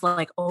 And I was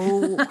like,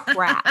 oh,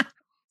 crap.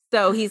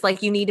 So he's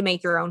like, you need to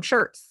make your own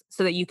shirts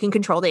so that you can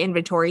control the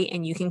inventory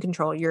and you can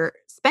control your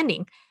spending.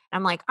 And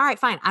I'm like, all right,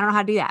 fine. I don't know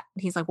how to do that.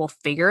 And he's like, well,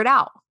 figure it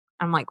out.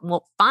 I'm like,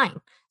 well, fine.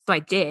 So I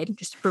did,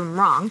 just to prove him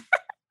wrong.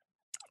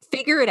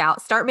 Figure it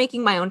out, start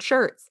making my own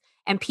shirts.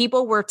 And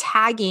people were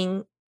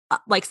tagging,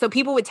 so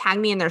people would tag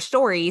me in their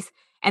stories.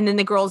 And then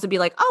the girls would be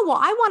like, oh, well,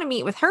 I want to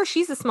meet with her.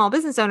 She's a small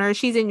business owner.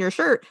 She's in your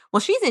shirt. Well,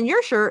 she's in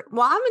your shirt.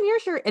 Well, I'm in your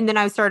shirt. And then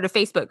I started a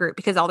Facebook group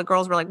because all the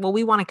girls were like, well,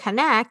 we want to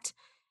connect.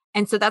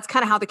 And so that's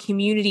kind of how the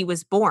community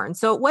was born.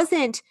 So it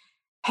wasn't,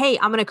 hey,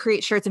 I'm going to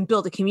create shirts and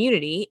build a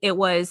community. It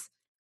was,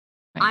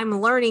 right.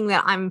 I'm learning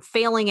that I'm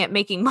failing at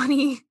making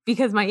money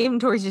because my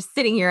inventory is just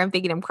sitting here. I'm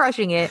thinking I'm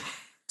crushing it.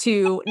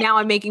 To now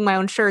I'm making my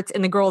own shirts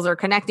and the girls are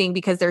connecting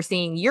because they're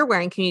seeing you're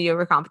wearing community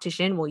over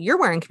competition. Well, you're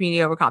wearing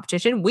community over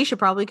competition. We should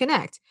probably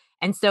connect.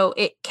 And so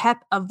it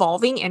kept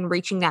evolving and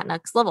reaching that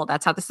next level.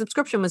 That's how the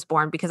subscription was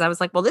born, because I was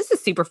like, well, this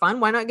is super fun.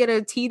 Why not get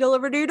a tea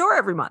delivered to your door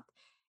every month?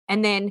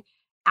 And then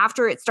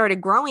after it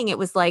started growing, it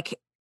was like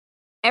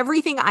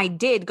everything I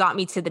did got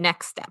me to the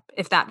next step,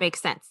 if that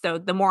makes sense. So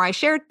the more I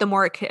shared, the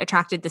more it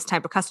attracted this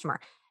type of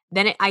customer.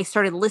 Then I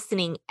started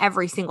listening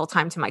every single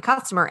time to my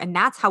customer. And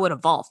that's how it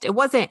evolved. It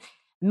wasn't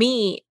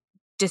me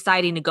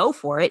deciding to go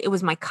for it. It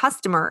was my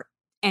customer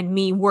and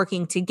me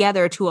working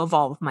together to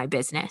evolve my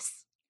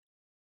business.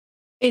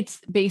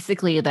 It's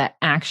basically that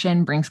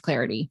action brings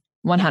clarity.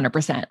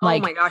 100%. Oh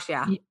my gosh.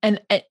 Yeah.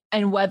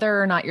 And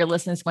whether or not your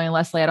listener is going,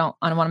 Leslie, I don't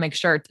want to make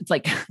sure. It's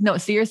like, no,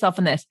 see yourself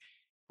in this.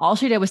 All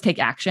she did was take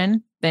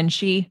action. Then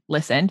she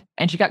listened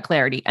and she got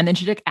clarity. And then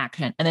she took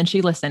action and then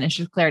she listened and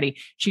she took clarity.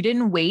 She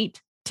didn't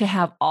wait to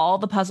have all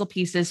the puzzle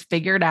pieces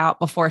figured out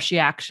before she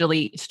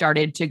actually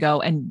started to go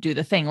and do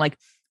the thing. Like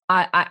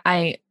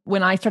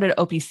when I started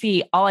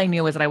OPC, all I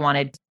knew was that I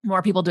wanted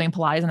more people doing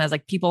Pilates. And I was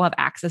like, people have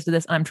access to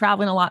this and I'm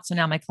traveling a lot. So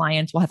now my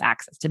clients will have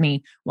access to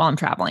me while I'm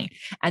traveling.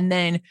 And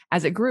then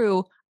as it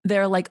grew,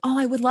 they're like, oh,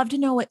 I would love to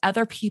know what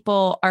other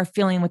people are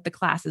feeling with the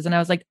classes. And I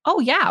was like,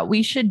 oh yeah,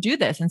 we should do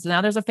this. And so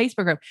now there's a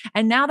Facebook group.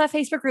 And now that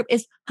Facebook group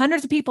is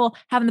hundreds of people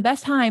having the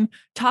best time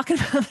talking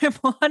about their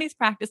Pilates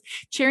practice,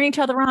 cheering each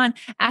other on,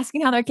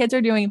 asking how their kids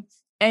are doing.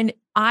 And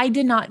I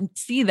did not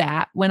see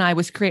that when I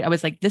was creating. I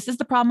was like, this is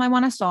the problem I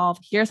want to solve.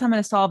 Here's how I'm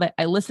going to solve it.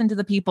 I listened to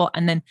the people.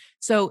 And then,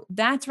 so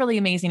that's really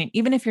amazing. And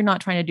even if you're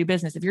not trying to do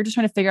business, if you're just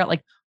trying to figure out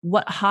like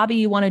what hobby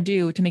you want to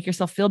do to make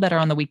yourself feel better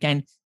on the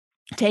weekend,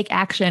 take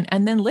action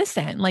and then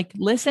listen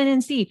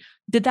and see,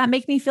 did that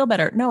make me feel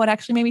better? No, it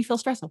actually made me feel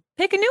stressful.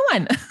 Pick a new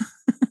one.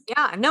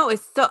 Yeah, no,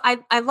 it's so,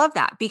 I love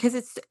that because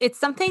it's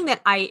something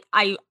that I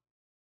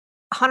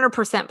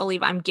 100%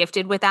 believe I'm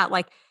gifted with that.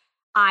 Like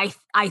I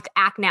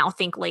act now,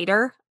 think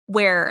later,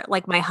 where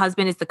like my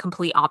husband is the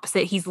complete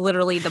opposite. He's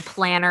literally the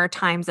planner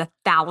times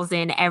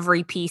 1,000.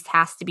 Every piece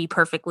has to be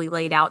perfectly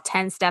laid out,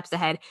 10 steps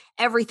ahead.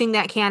 Everything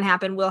that can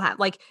happen will have,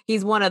 like,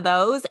 he's one of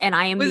those. And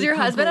I am. Was your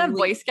husband a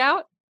Boy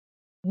Scout?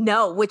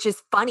 No, which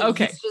is funny.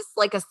 Okay. He's just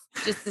like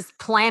just this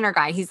planner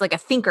guy. He's like a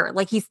thinker.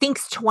 Like he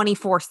thinks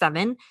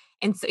 24/7.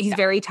 And so he's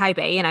very type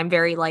A and I'm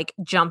very like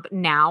jump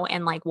now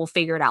and like we'll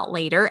figure it out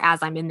later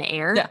as I'm in the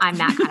air. Yeah. I'm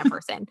that kind of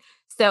person.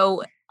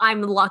 So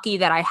I'm lucky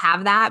that I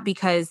have that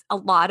because a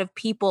lot of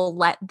people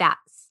let that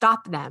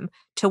stop them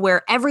to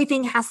where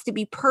everything has to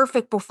be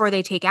perfect before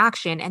they take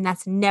action. And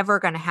that's never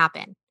going to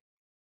happen.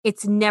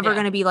 It's never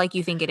going to be like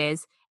you think it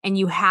is. And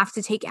you have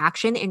to take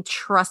action and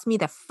trust me,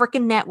 the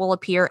freaking net will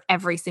appear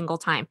every single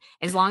time.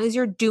 As long as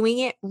you're doing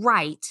it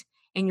right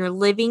and you're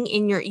living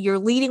in you're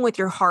leading with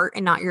your heart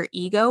and not your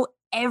ego,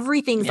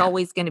 everything's Yeah.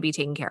 always going to be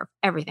taken care of.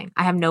 Everything.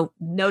 I have no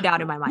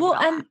doubt in my mind. Well,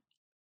 about and that.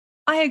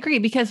 I agree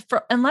because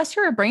unless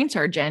you're a brain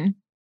surgeon,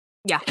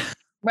 Yeah.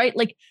 right?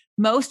 Like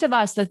most of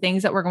us, the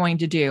things that we're going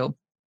to do,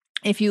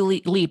 if you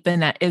leap, the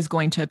net is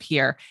going to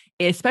appear,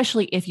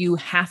 especially if you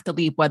have to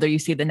leap, whether you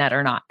see the net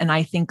or not. And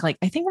I think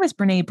it was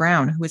Brene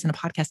Brown who was in a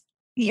podcast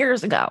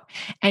years ago.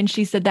 And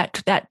she said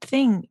that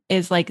thing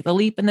is like the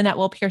leap and the net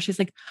will appear. She's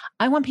like,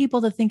 I want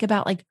people to think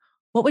about like,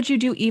 what would you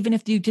do even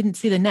if you didn't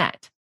see the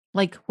net?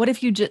 Like, what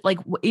if you just like,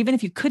 even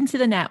if you couldn't see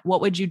the net,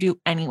 what would you do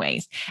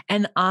anyways?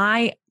 And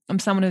I am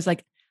someone who's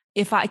like,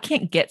 if I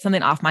can't get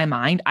something off my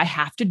mind, I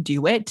have to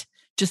do it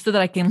just so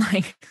that I can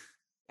like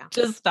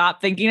just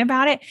stop thinking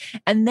about it.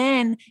 And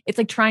then it's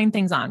like trying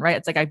things on, right?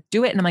 It's like I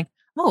do it and I'm like,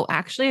 oh,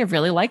 actually, I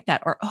really like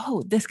that. Or,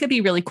 oh, this could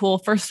be really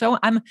cool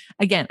I'm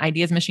again,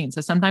 ideas machine. So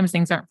sometimes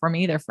things aren't for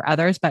me, they're for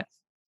others. But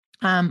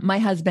my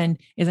husband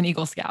is an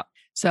Eagle Scout.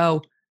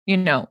 So,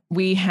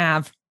 we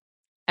have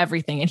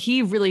everything and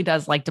he really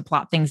does like to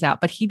plot things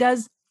out, but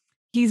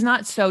he's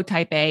not so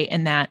type A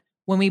in that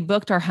when we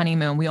booked our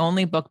honeymoon, we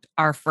only booked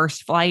our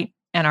first flight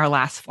and our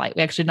last flight.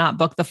 We actually not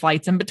booked the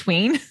flights in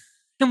between.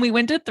 And we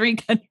went to 3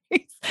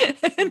 countries.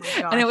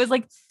 And it was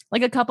like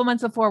a couple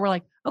months before we're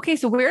like, okay,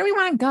 so where do we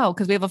want to go?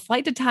 Because we have a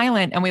flight to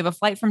Thailand and we have a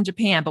flight from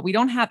Japan, but we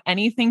don't have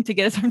anything to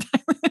get us from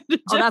Thailand to Japan.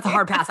 Oh, that's a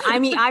hard pass. I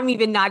mean, I'm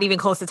even not even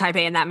close to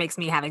Taipei and that makes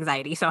me have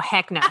anxiety. So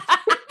heck no.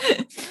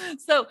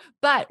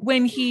 But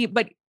when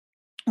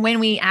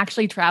we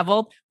actually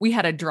traveled, we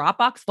had a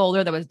Dropbox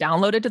folder that was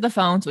downloaded to the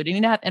phone. So we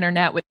didn't need to have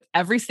internet with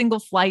every single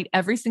flight,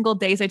 every single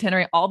day's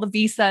itinerary, all the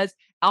visas,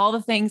 all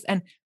the things.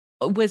 And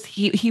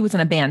he was in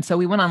a band. So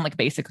we went on like a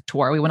basic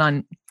tour. We went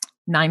on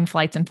 9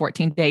 flights in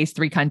 14 days,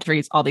 3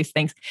 countries, all these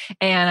things.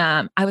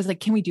 And I was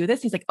like, can we do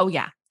this? He's like, oh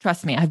yeah,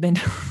 trust me.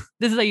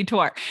 This is how you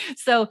tour.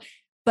 So,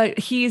 but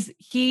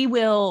he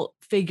will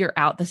figure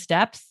out the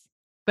steps,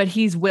 but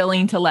he's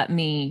willing to let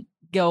me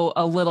go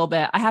a little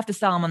bit. I have to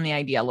sell him on the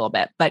idea a little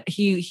bit, but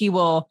he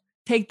will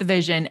take the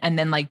vision and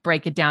then like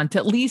break it down to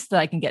at least that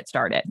I can get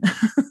started.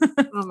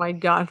 Oh my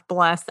gosh,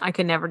 bless. I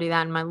could never do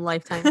that in my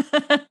lifetime.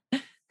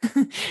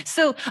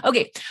 So,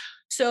 okay.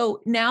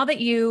 So now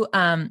that you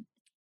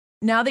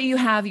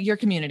have your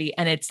community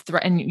and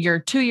and you're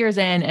 2 years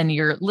in and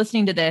you're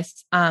listening to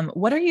this,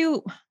 what are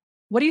you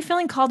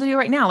feeling called to do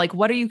right now? Like,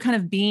 what are you kind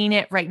of being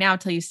it right now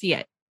till you see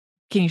it?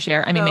 Can you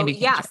share? I mean, maybe.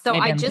 Yeah. So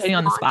maybe I I'm just putting you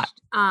on the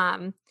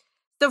spot.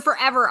 So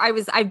forever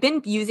I've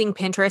been using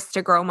Pinterest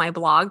to grow my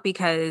blog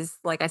because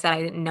like I said,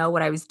 I didn't know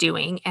what I was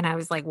doing. And I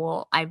was like,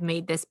 well, I've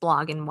made this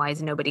blog and why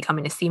is nobody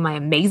coming to see my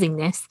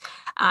amazingness?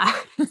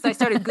 So I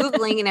started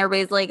Googling and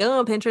everybody's like,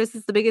 oh, Pinterest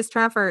is the biggest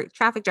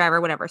traffic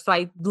driver, whatever. So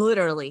I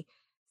literally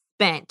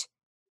spent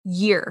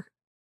year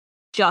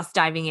just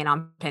diving in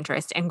on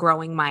Pinterest and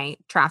growing my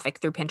traffic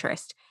through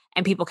Pinterest.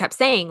 And people kept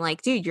saying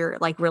like, dude, you're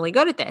like really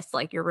good at this.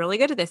 Like you're really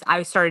good at this.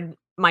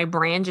 My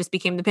brand just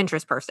became the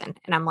Pinterest person.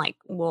 And I'm like,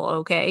 well,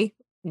 okay.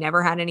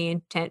 Never had any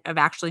intent of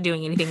actually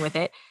doing anything with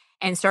it.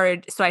 And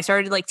I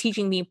started like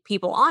teaching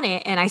people on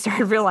it. And I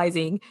started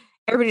realizing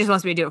everybody just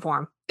wants me to do it for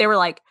them. They were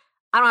like,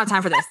 I don't have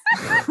time for this.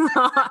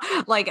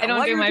 Like I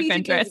don't do my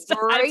Pinterest.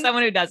 I have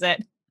someone who does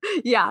it.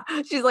 Yeah.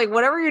 She's like,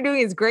 whatever you're doing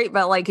is great,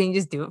 but like, can you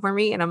just do it for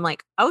me? And I'm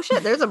like, oh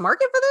shit, there's a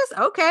market for this?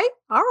 Okay.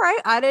 All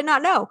right. I did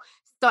not know.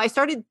 So I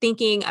started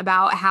thinking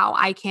about how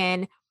I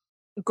can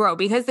grow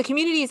because the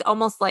community is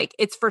almost like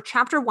it's for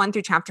chapter 1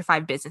 through chapter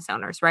 5 business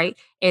owners, right?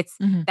 It's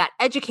that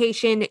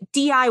education,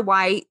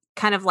 DIY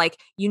kind of like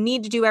you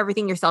need to do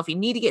everything yourself. You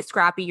need to get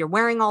scrappy. You're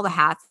wearing all the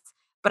hats.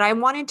 But I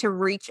wanted to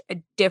reach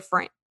a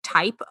different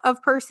type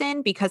of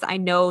person because I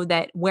know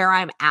that where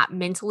I'm at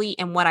mentally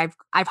and what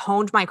I've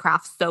honed my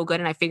craft so good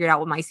and I figured out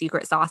what my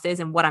secret sauce is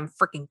and what I'm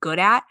freaking good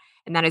at.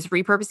 And that is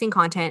repurposing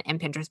content and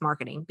Pinterest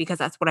marketing because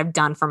that's what I've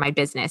done for my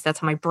business. That's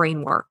how my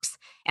brain works.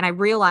 And I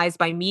realized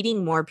by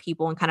meeting more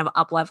people and kind of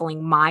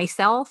up-leveling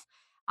myself,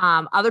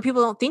 other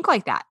people don't think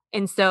like that.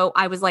 And so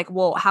I was like,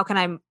 well, how can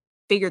I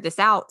figure this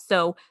out?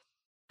 So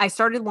I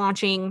started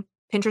launching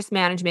Pinterest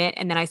management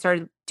and then I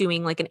started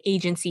doing like an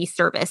agency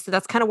service. So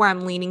that's kind of where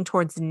I'm leaning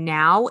towards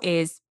now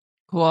is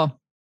cool.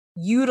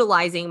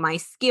 Utilizing my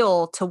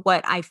skill to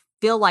what I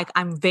feel like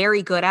I'm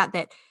very good at.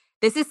 That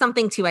this is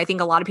something too, I think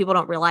a lot of people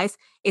don't realize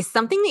is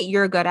something that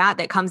you're good at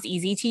that comes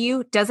easy to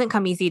you doesn't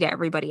come easy to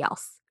everybody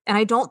else. And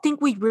I don't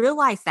think we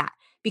realize that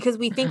because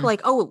we think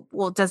like, oh,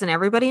 well, doesn't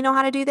everybody know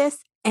how to do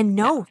this? And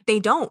no, they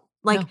don't.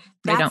 Like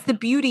that's the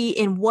beauty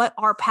in what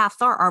our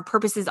paths are, our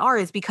purposes are,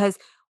 is because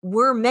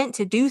we're meant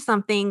to do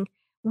something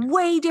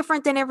way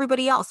different than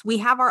everybody else. We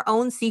have our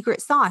own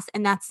secret sauce.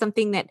 And that's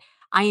something that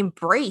I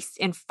embraced.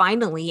 And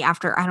finally,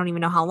 after I don't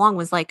even know how long,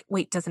 was like,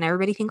 wait, doesn't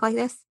everybody think like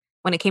this?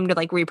 When it came to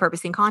like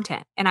repurposing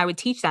content. And I would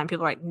teach that and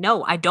people were like,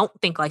 no, I don't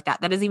think like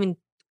that. That doesn't even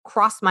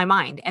cross my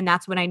mind. And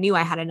that's when I knew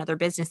I had another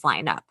business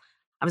lined up.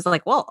 I was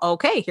like, well,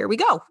 okay, here we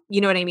go. You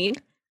know what I mean?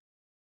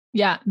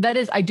 Yeah,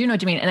 I do know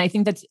what you mean. And I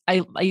think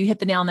you hit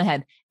the nail on the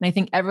head. And I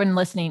think everyone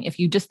listening, if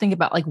you just think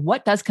about like,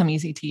 what does come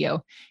easy to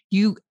you,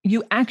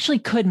 you actually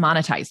could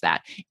monetize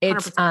that.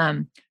 It's,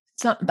 100%.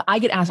 So I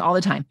get asked all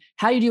the time,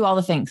 how do you do all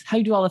the things? How do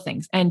you do all the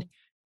things? And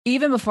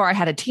even before I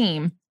had a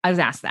team, I was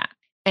asked that.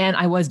 And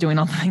I was doing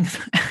all the things.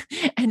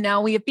 And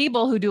now we have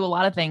people who do a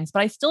lot of things,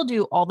 but I still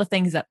do all the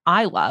things that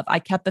I love. I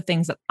kept the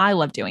things that I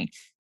love doing.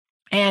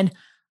 And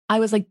I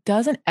was like,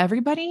 doesn't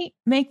everybody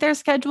make their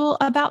schedule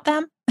about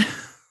them?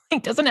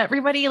 Like, doesn't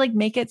everybody like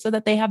make it so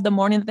that they have the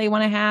morning that they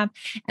want to have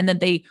and then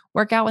they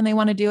work out when they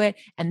want to do it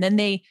and then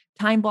they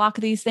time block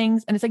these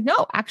things? And it's like,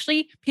 no,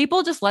 actually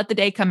people just let the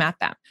day come at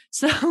them.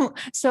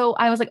 So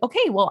I was like,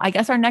 okay, well, I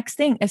guess our next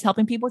thing is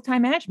helping people with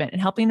time management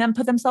and helping them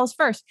put themselves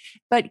first.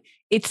 But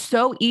it's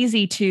so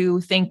easy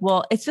to think,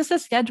 well, it's just a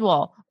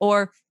schedule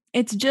or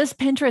it's just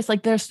Pinterest.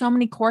 Like there's so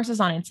many courses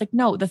on it. It's like,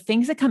 no, the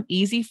things that come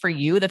easy for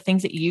you, the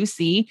things that you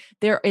see,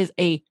 there's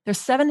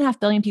 7.5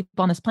 billion people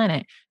on this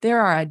planet.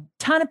 There are a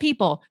ton of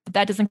people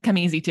that doesn't come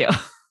easy to.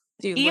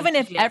 Dude, even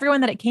if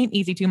everyone that it came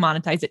easy to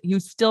monetize it, you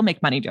still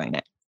make money doing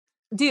it.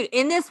 Dude,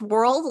 in this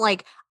world,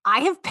 like I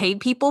have paid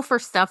people for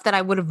stuff that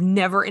I would have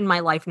never in my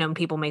life known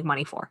people make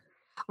money for,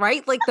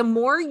 right? Like the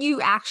more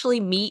you actually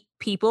meet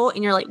people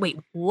and you're like, wait,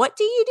 what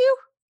do you do?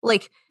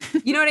 Like,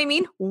 you know what I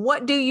mean?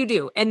 What do you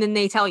do? And then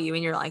they tell you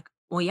and you're like,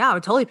 well, yeah, I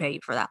would totally pay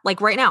you for that.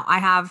 Like right now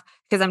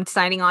because I'm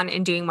signing on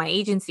and doing my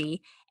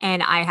agency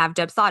and I have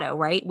Dubsado,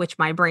 right? Which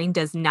my brain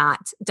does not.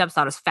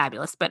 Dubsado is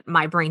fabulous, but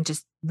my brain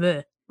just,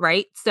 bleh,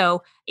 right?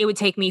 So it would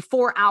take me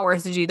 4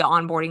 hours to do the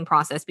onboarding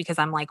process because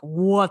I'm like,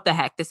 what the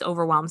heck? This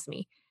overwhelms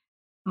me.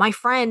 My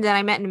friend that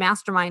I met in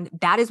Mastermind,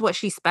 that is what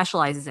she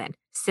specializes in.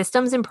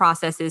 Systems and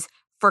processes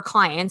for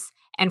clients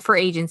and for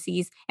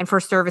agencies and for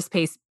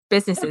service-based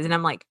businesses. And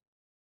I'm like,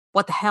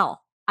 what the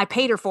hell? I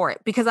paid her for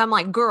it because I'm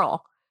like,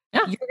 girl,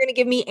 you're going to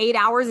give me 8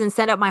 hours and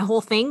set up my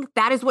whole thing.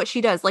 That is what she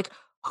does. Like,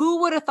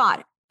 who would have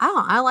thought,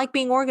 oh, I like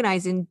being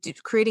organized and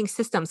creating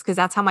systems because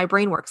that's how my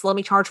brain works. Let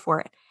me charge for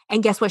it.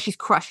 And guess what? She's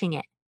crushing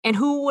it. And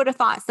who would have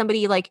thought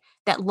somebody like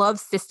that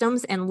loves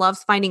systems and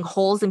loves finding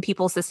holes in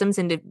people's systems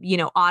and to,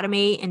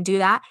 automate and do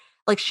that.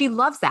 Like she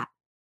loves that.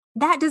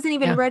 That doesn't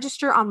even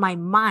register on my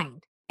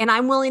mind. And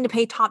I'm willing to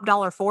pay top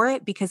dollar for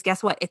it because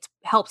guess what? It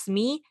helps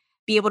me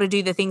be able to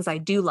do the things I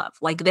do love,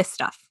 like this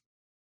stuff.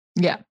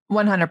 Yeah,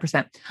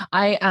 100%.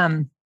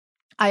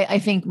 I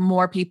think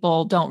more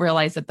people don't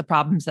realize that the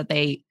problems that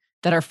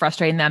are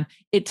frustrating them,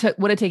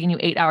 would have taken you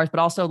 8 hours, but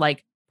also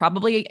like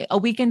probably a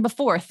weekend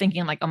before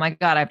thinking like, oh my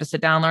God, I have to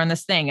sit down and learn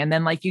this thing. And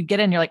then like you get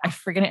in, you're like, I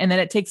forget it. And then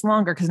it takes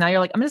longer because now you're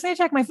like, I'm just going to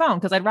check my phone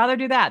because I'd rather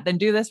do that than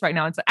do this right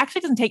now. And so actually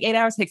it doesn't take 8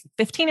 hours, it takes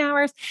 15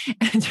 hours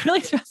and it's really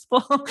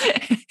stressful.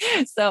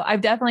 So I've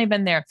definitely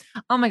been there.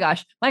 Oh my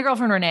gosh, my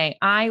girlfriend, Renee,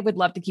 I would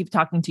love to keep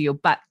talking to you,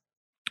 but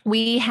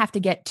we have to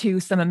get to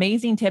some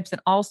amazing tips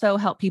and also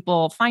help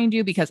people find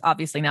you because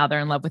obviously now they're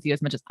in love with you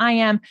as much as I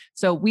am.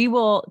 So we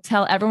will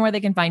tell everyone where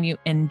they can find you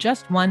in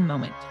just one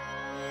moment.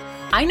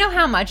 I know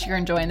how much you're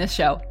enjoying this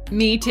show.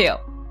 Me too.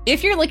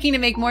 If you're looking to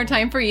make more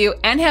time for you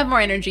and have more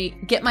energy,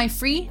 get my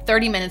free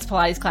 30 minutes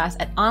Pilates class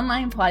at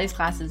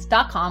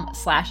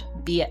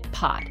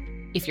onlinepilatesclasses.com/beitpod.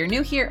 If you're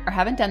new here or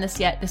haven't done this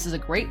yet, this is a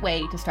great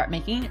way to start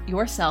making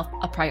yourself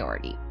a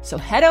priority. So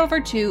head over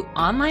to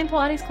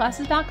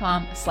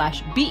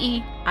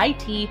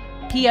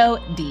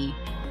onlinepilatesclasses.com/beitpod.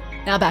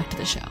 Now back to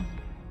the show.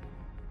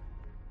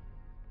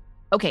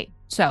 Okay.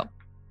 So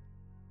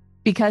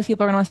because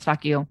people are going to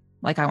stalk you,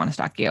 like I want to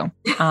stalk you,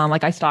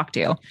 like I stalked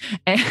you.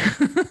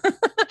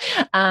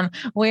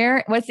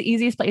 What's the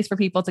easiest place for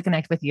people to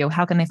connect with you?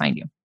 How can they find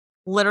you?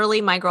 Literally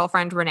my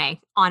girlfriend,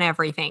 Renee, on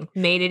everything.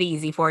 Made it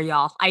easy for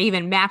y'all. I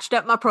even matched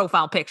up my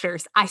profile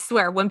pictures. I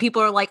swear when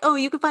people are like, oh,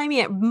 you can find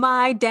me at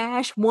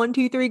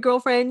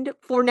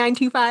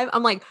my-123girlfriend4925.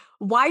 I'm like,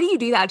 why do you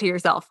do that to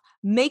yourself?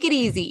 Make it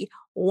easy.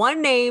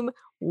 One name,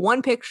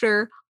 one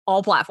picture,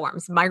 all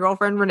platforms. My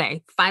girlfriend,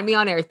 Renee. Find me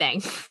on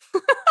everything.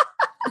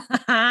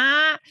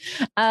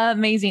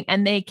 Amazing.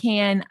 And they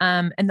can,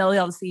 and they'll be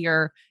able to see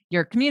your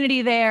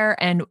community there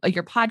and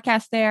your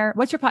podcast there.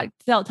 What's your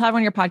tell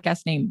everyone your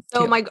podcast name.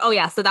 So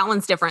so that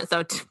one's different.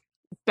 So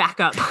back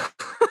up.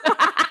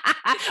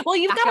 Well,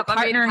 you've got a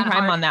partner in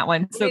crime on that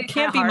one. So it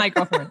can't be my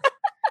girlfriend.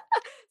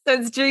 So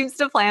it's Dreams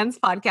to Plans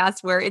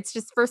podcast where it's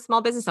just for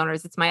small business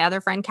owners. It's my other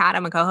friend, Kat.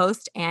 I'm a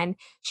co-host and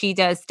she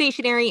does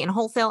stationery and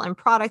wholesale and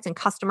product and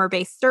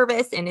customer-based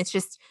service. And it's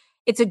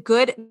a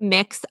good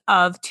mix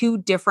of two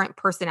different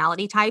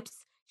personality types.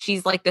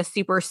 She's like the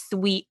super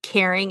sweet,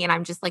 caring, and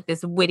I'm just like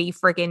this witty,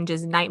 freaking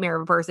just nightmare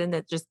of a person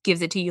that just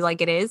gives it to you like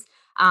it is.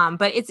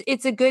 But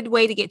it's a good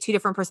way to get two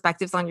different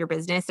perspectives on your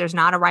business. There's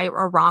not a right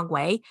or wrong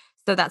way.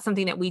 So that's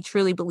something that we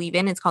truly believe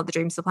in. It's called the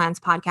Dreams to Plans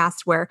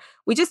podcast, where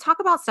we just talk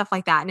about stuff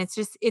like that. And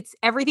it's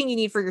everything you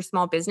need for your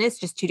small business,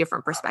 just two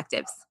different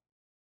perspectives.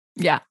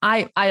 Yeah,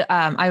 I've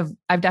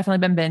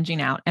definitely been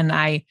binging out, and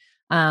I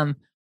love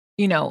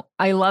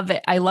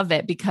it. I love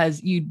it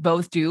because you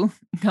both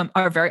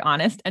are very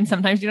honest and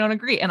sometimes you don't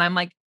agree. And I'm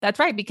like, that's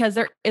right, because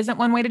there isn't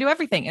one way to do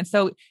everything. And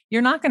so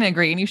you're not going to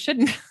agree and you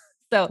shouldn't.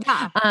 So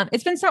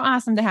it's been so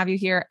awesome to have you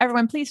here.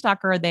 Everyone, please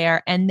stalk her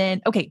there. And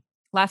then, okay,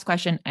 last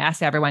question I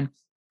ask everyone,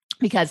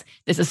 because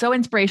this is so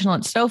inspirational.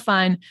 It's so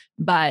fun,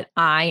 but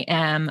I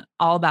am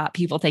all about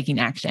people taking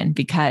action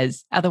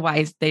because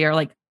otherwise they are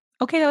like,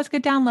 okay, that was a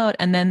good download.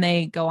 And then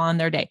they go on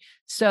their day.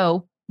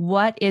 So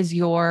what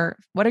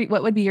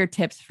would be your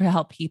tips to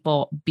help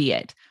people be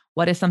it?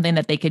 What is something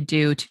that they could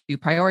do to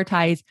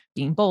prioritize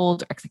being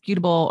bold or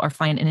executable or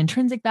find an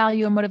intrinsic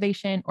value and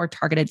motivation or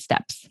targeted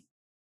steps?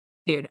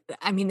 Dude,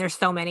 I mean, there's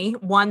so many.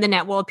 One, the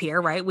net will appear,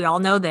 right? We all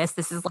know this.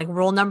 This is like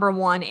rule number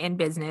one in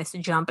business.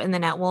 Jump and the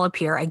net will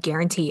appear. I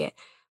guarantee it.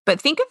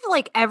 But think of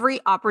like every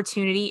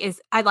opportunity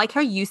I like how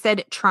you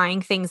said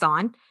trying things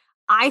on.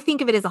 I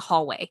think of it as a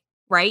hallway,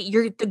 right?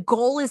 The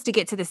goal is to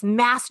get to this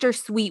master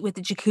suite with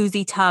the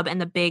jacuzzi tub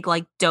and the big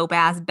like dope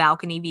ass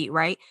balcony view,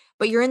 right?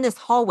 But you're in this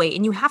hallway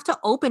and you have to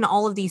open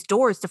all of these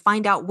doors to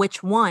find out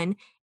which one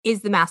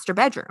is the master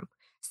bedroom.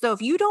 So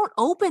if you don't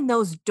open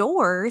those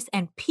doors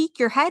and peek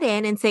your head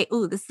in and say,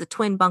 ooh, this is a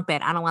twin bunk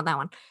bed, I don't want that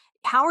one.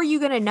 How are you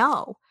going to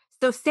know?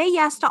 So say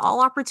yes to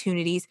all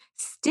opportunities,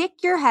 stick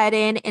your head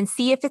in and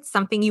see if it's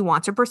something you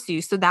want to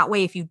pursue. So that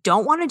way, if you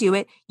don't want to do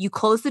it, you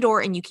close the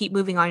door and you keep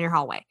moving on your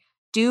hallway.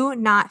 Do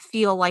not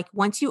feel like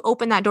once you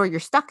open that door, you're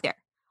stuck there.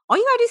 All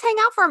you got to do is hang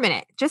out for a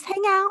minute. Just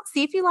hang out,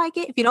 see if you like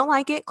it. If you don't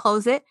like it,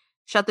 close it,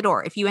 shut the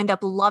door. If you end up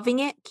loving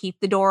it, keep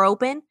the door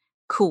open.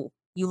 Cool.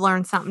 You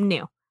learned something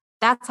new.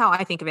 That's how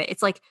I think of it.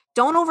 It's like,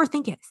 don't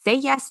overthink it. Say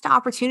yes to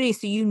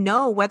opportunities so you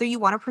know whether you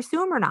want to pursue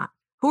them or not.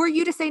 Who are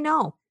you to say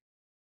no?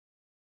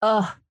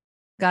 Oh,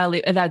 gotta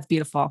leave. That's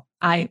beautiful.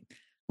 I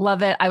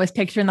love it. I was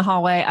picturing the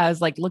hallway. I was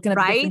like looking at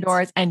the different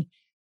doors and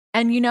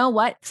you know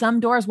what?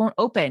 Some doors won't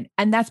open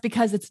and that's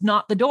because it's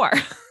not the door.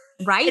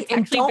 Right.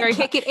 And don't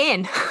kick it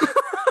in.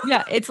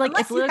 Yeah. It's like,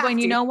 it's literally going,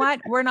 you know what?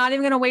 We're not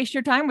even going to waste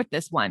your time with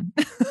this one.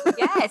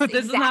 Yes,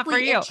 this is not for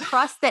you. And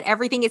trust that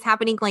everything is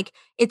happening. Like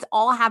it's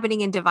all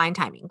happening in divine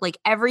timing. Like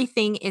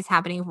everything is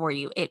happening for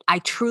you. I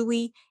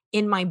truly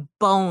in my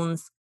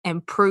bones am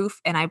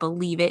proof. And I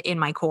believe it in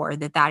my core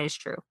that is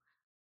true.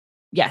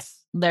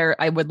 Yes,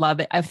 I would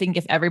love it. I think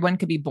if everyone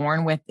could be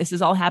born with, this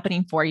is all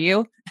happening for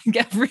you.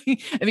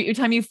 Every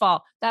time you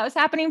fall, that was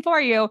happening for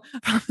you.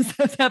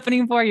 That's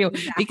happening for you.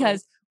 Exactly.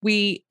 Because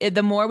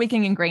the more we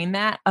can ingrain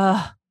that,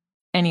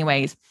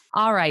 anyways.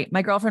 All right.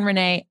 My girlfriend,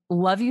 Renee,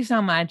 love you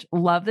so much.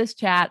 Love this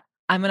chat.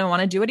 I'm going to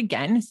want to do it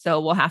again. So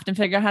we'll have to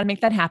figure out how to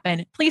make that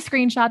happen. Please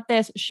screenshot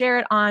this, share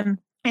it on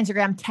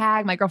Instagram,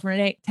 tag my girlfriend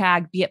Renee,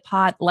 tag Be It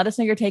Pod. Let us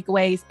know your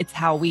takeaways. It's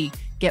how we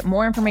get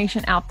more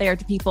information out there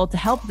to people to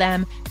help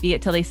them be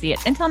it till they see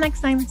it. Until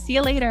next time, see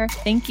you later.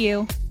 Thank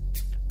you.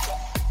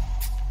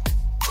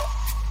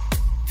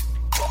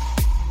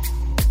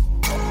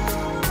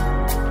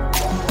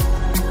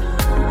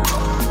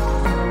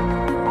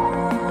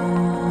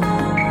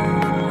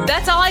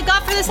 That's all I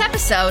got for this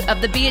episode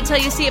of the Be It Till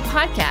You See It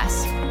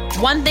podcast.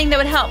 One thing that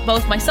would help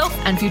both myself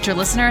and future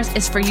listeners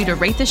is for you to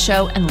rate the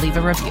show and leave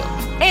a review.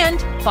 And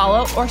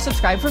follow or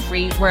subscribe for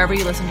free wherever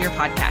you listen to your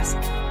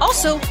podcast.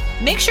 Also,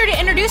 make sure to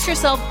introduce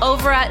yourself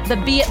over at the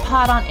Be It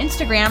Pod on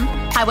Instagram.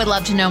 I would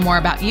love to know more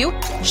about you.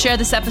 Share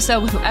this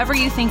episode with whoever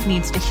you think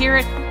needs to hear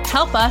it.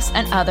 Help us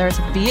and others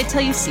be it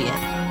till you see it.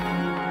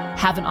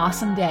 Have an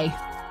awesome day.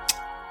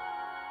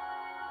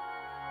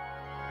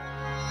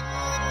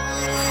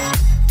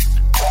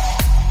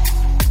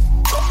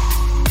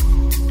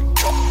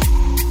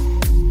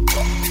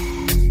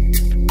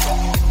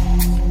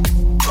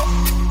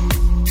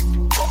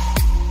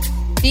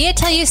 Be It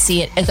Till You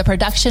See It is a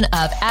production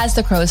of As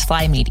the Crows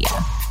Fly Media.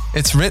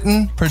 It's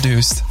written,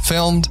 produced,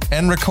 filmed,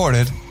 and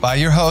recorded by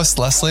your host,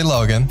 Leslie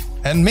Logan,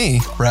 and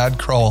me, Brad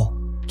Kroll.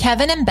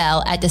 Kevin and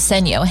Belle at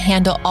Desenio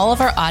handle all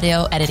of our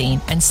audio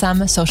editing and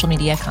some social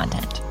media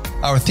content.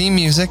 Our theme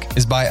music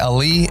is by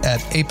Ali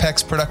at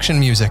Apex Production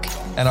Music,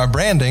 and our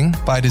branding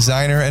by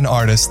designer and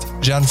artist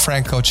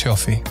Gianfranco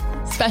Cioffi.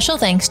 Special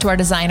thanks to our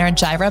designer,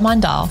 Jaira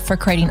Mondal, for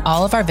creating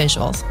all of our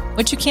visuals,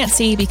 which you can't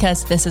see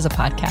because this is a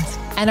podcast,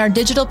 and our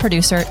digital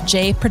producer,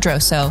 Jay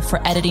Pedroso,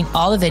 for editing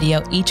all the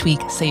video each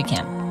week so you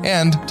can.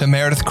 And to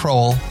Meredith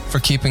Kroll for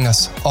keeping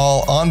us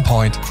all on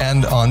point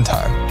and on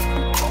time.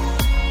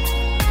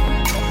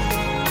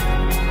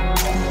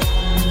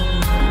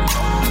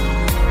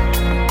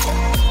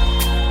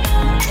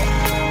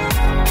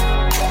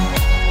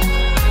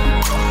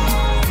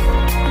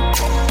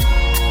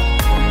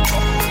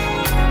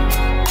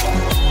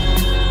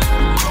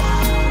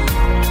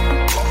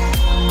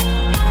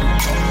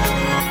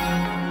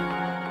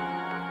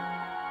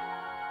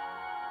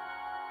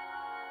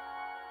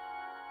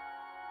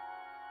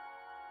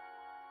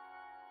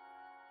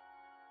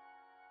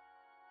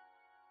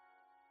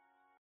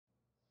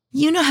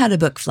 You know how to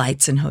book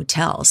flights and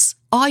hotels.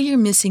 All you're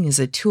missing is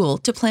a tool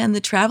to plan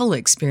the travel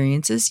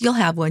experiences you'll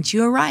have once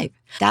you arrive.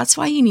 That's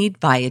why you need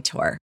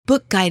Viator.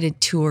 Book guided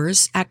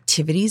tours,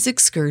 activities,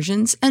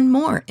 excursions, and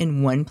more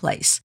in one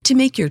place to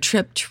make your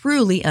trip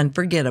truly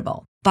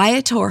unforgettable.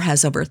 Viator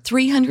has over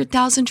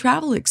 300,000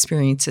 travel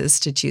experiences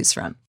to choose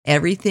from.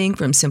 Everything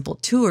from simple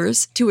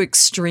tours to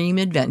extreme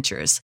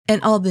adventures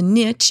and all the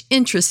niche,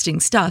 interesting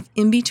stuff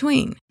in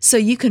between. So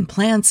you can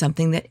plan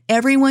something that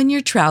everyone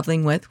you're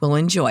traveling with will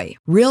enjoy.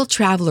 Real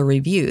traveler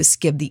reviews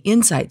give the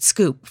inside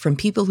scoop from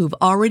people who've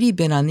already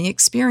been on the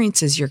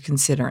experiences you're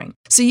considering.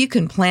 So you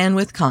can plan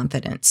with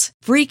confidence.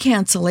 Free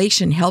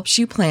cancellation helps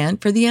you plan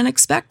for the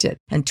unexpected.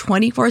 And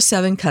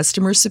 24/7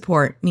 customer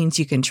support means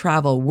you can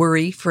travel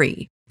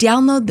worry-free.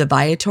 Download the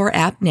Viator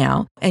app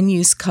now and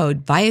use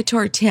code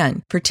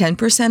Viator10 for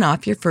 10%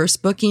 off your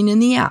first booking in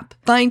the app.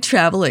 Find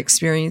travel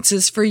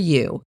experiences for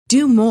you.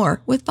 Do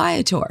more with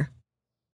Viator.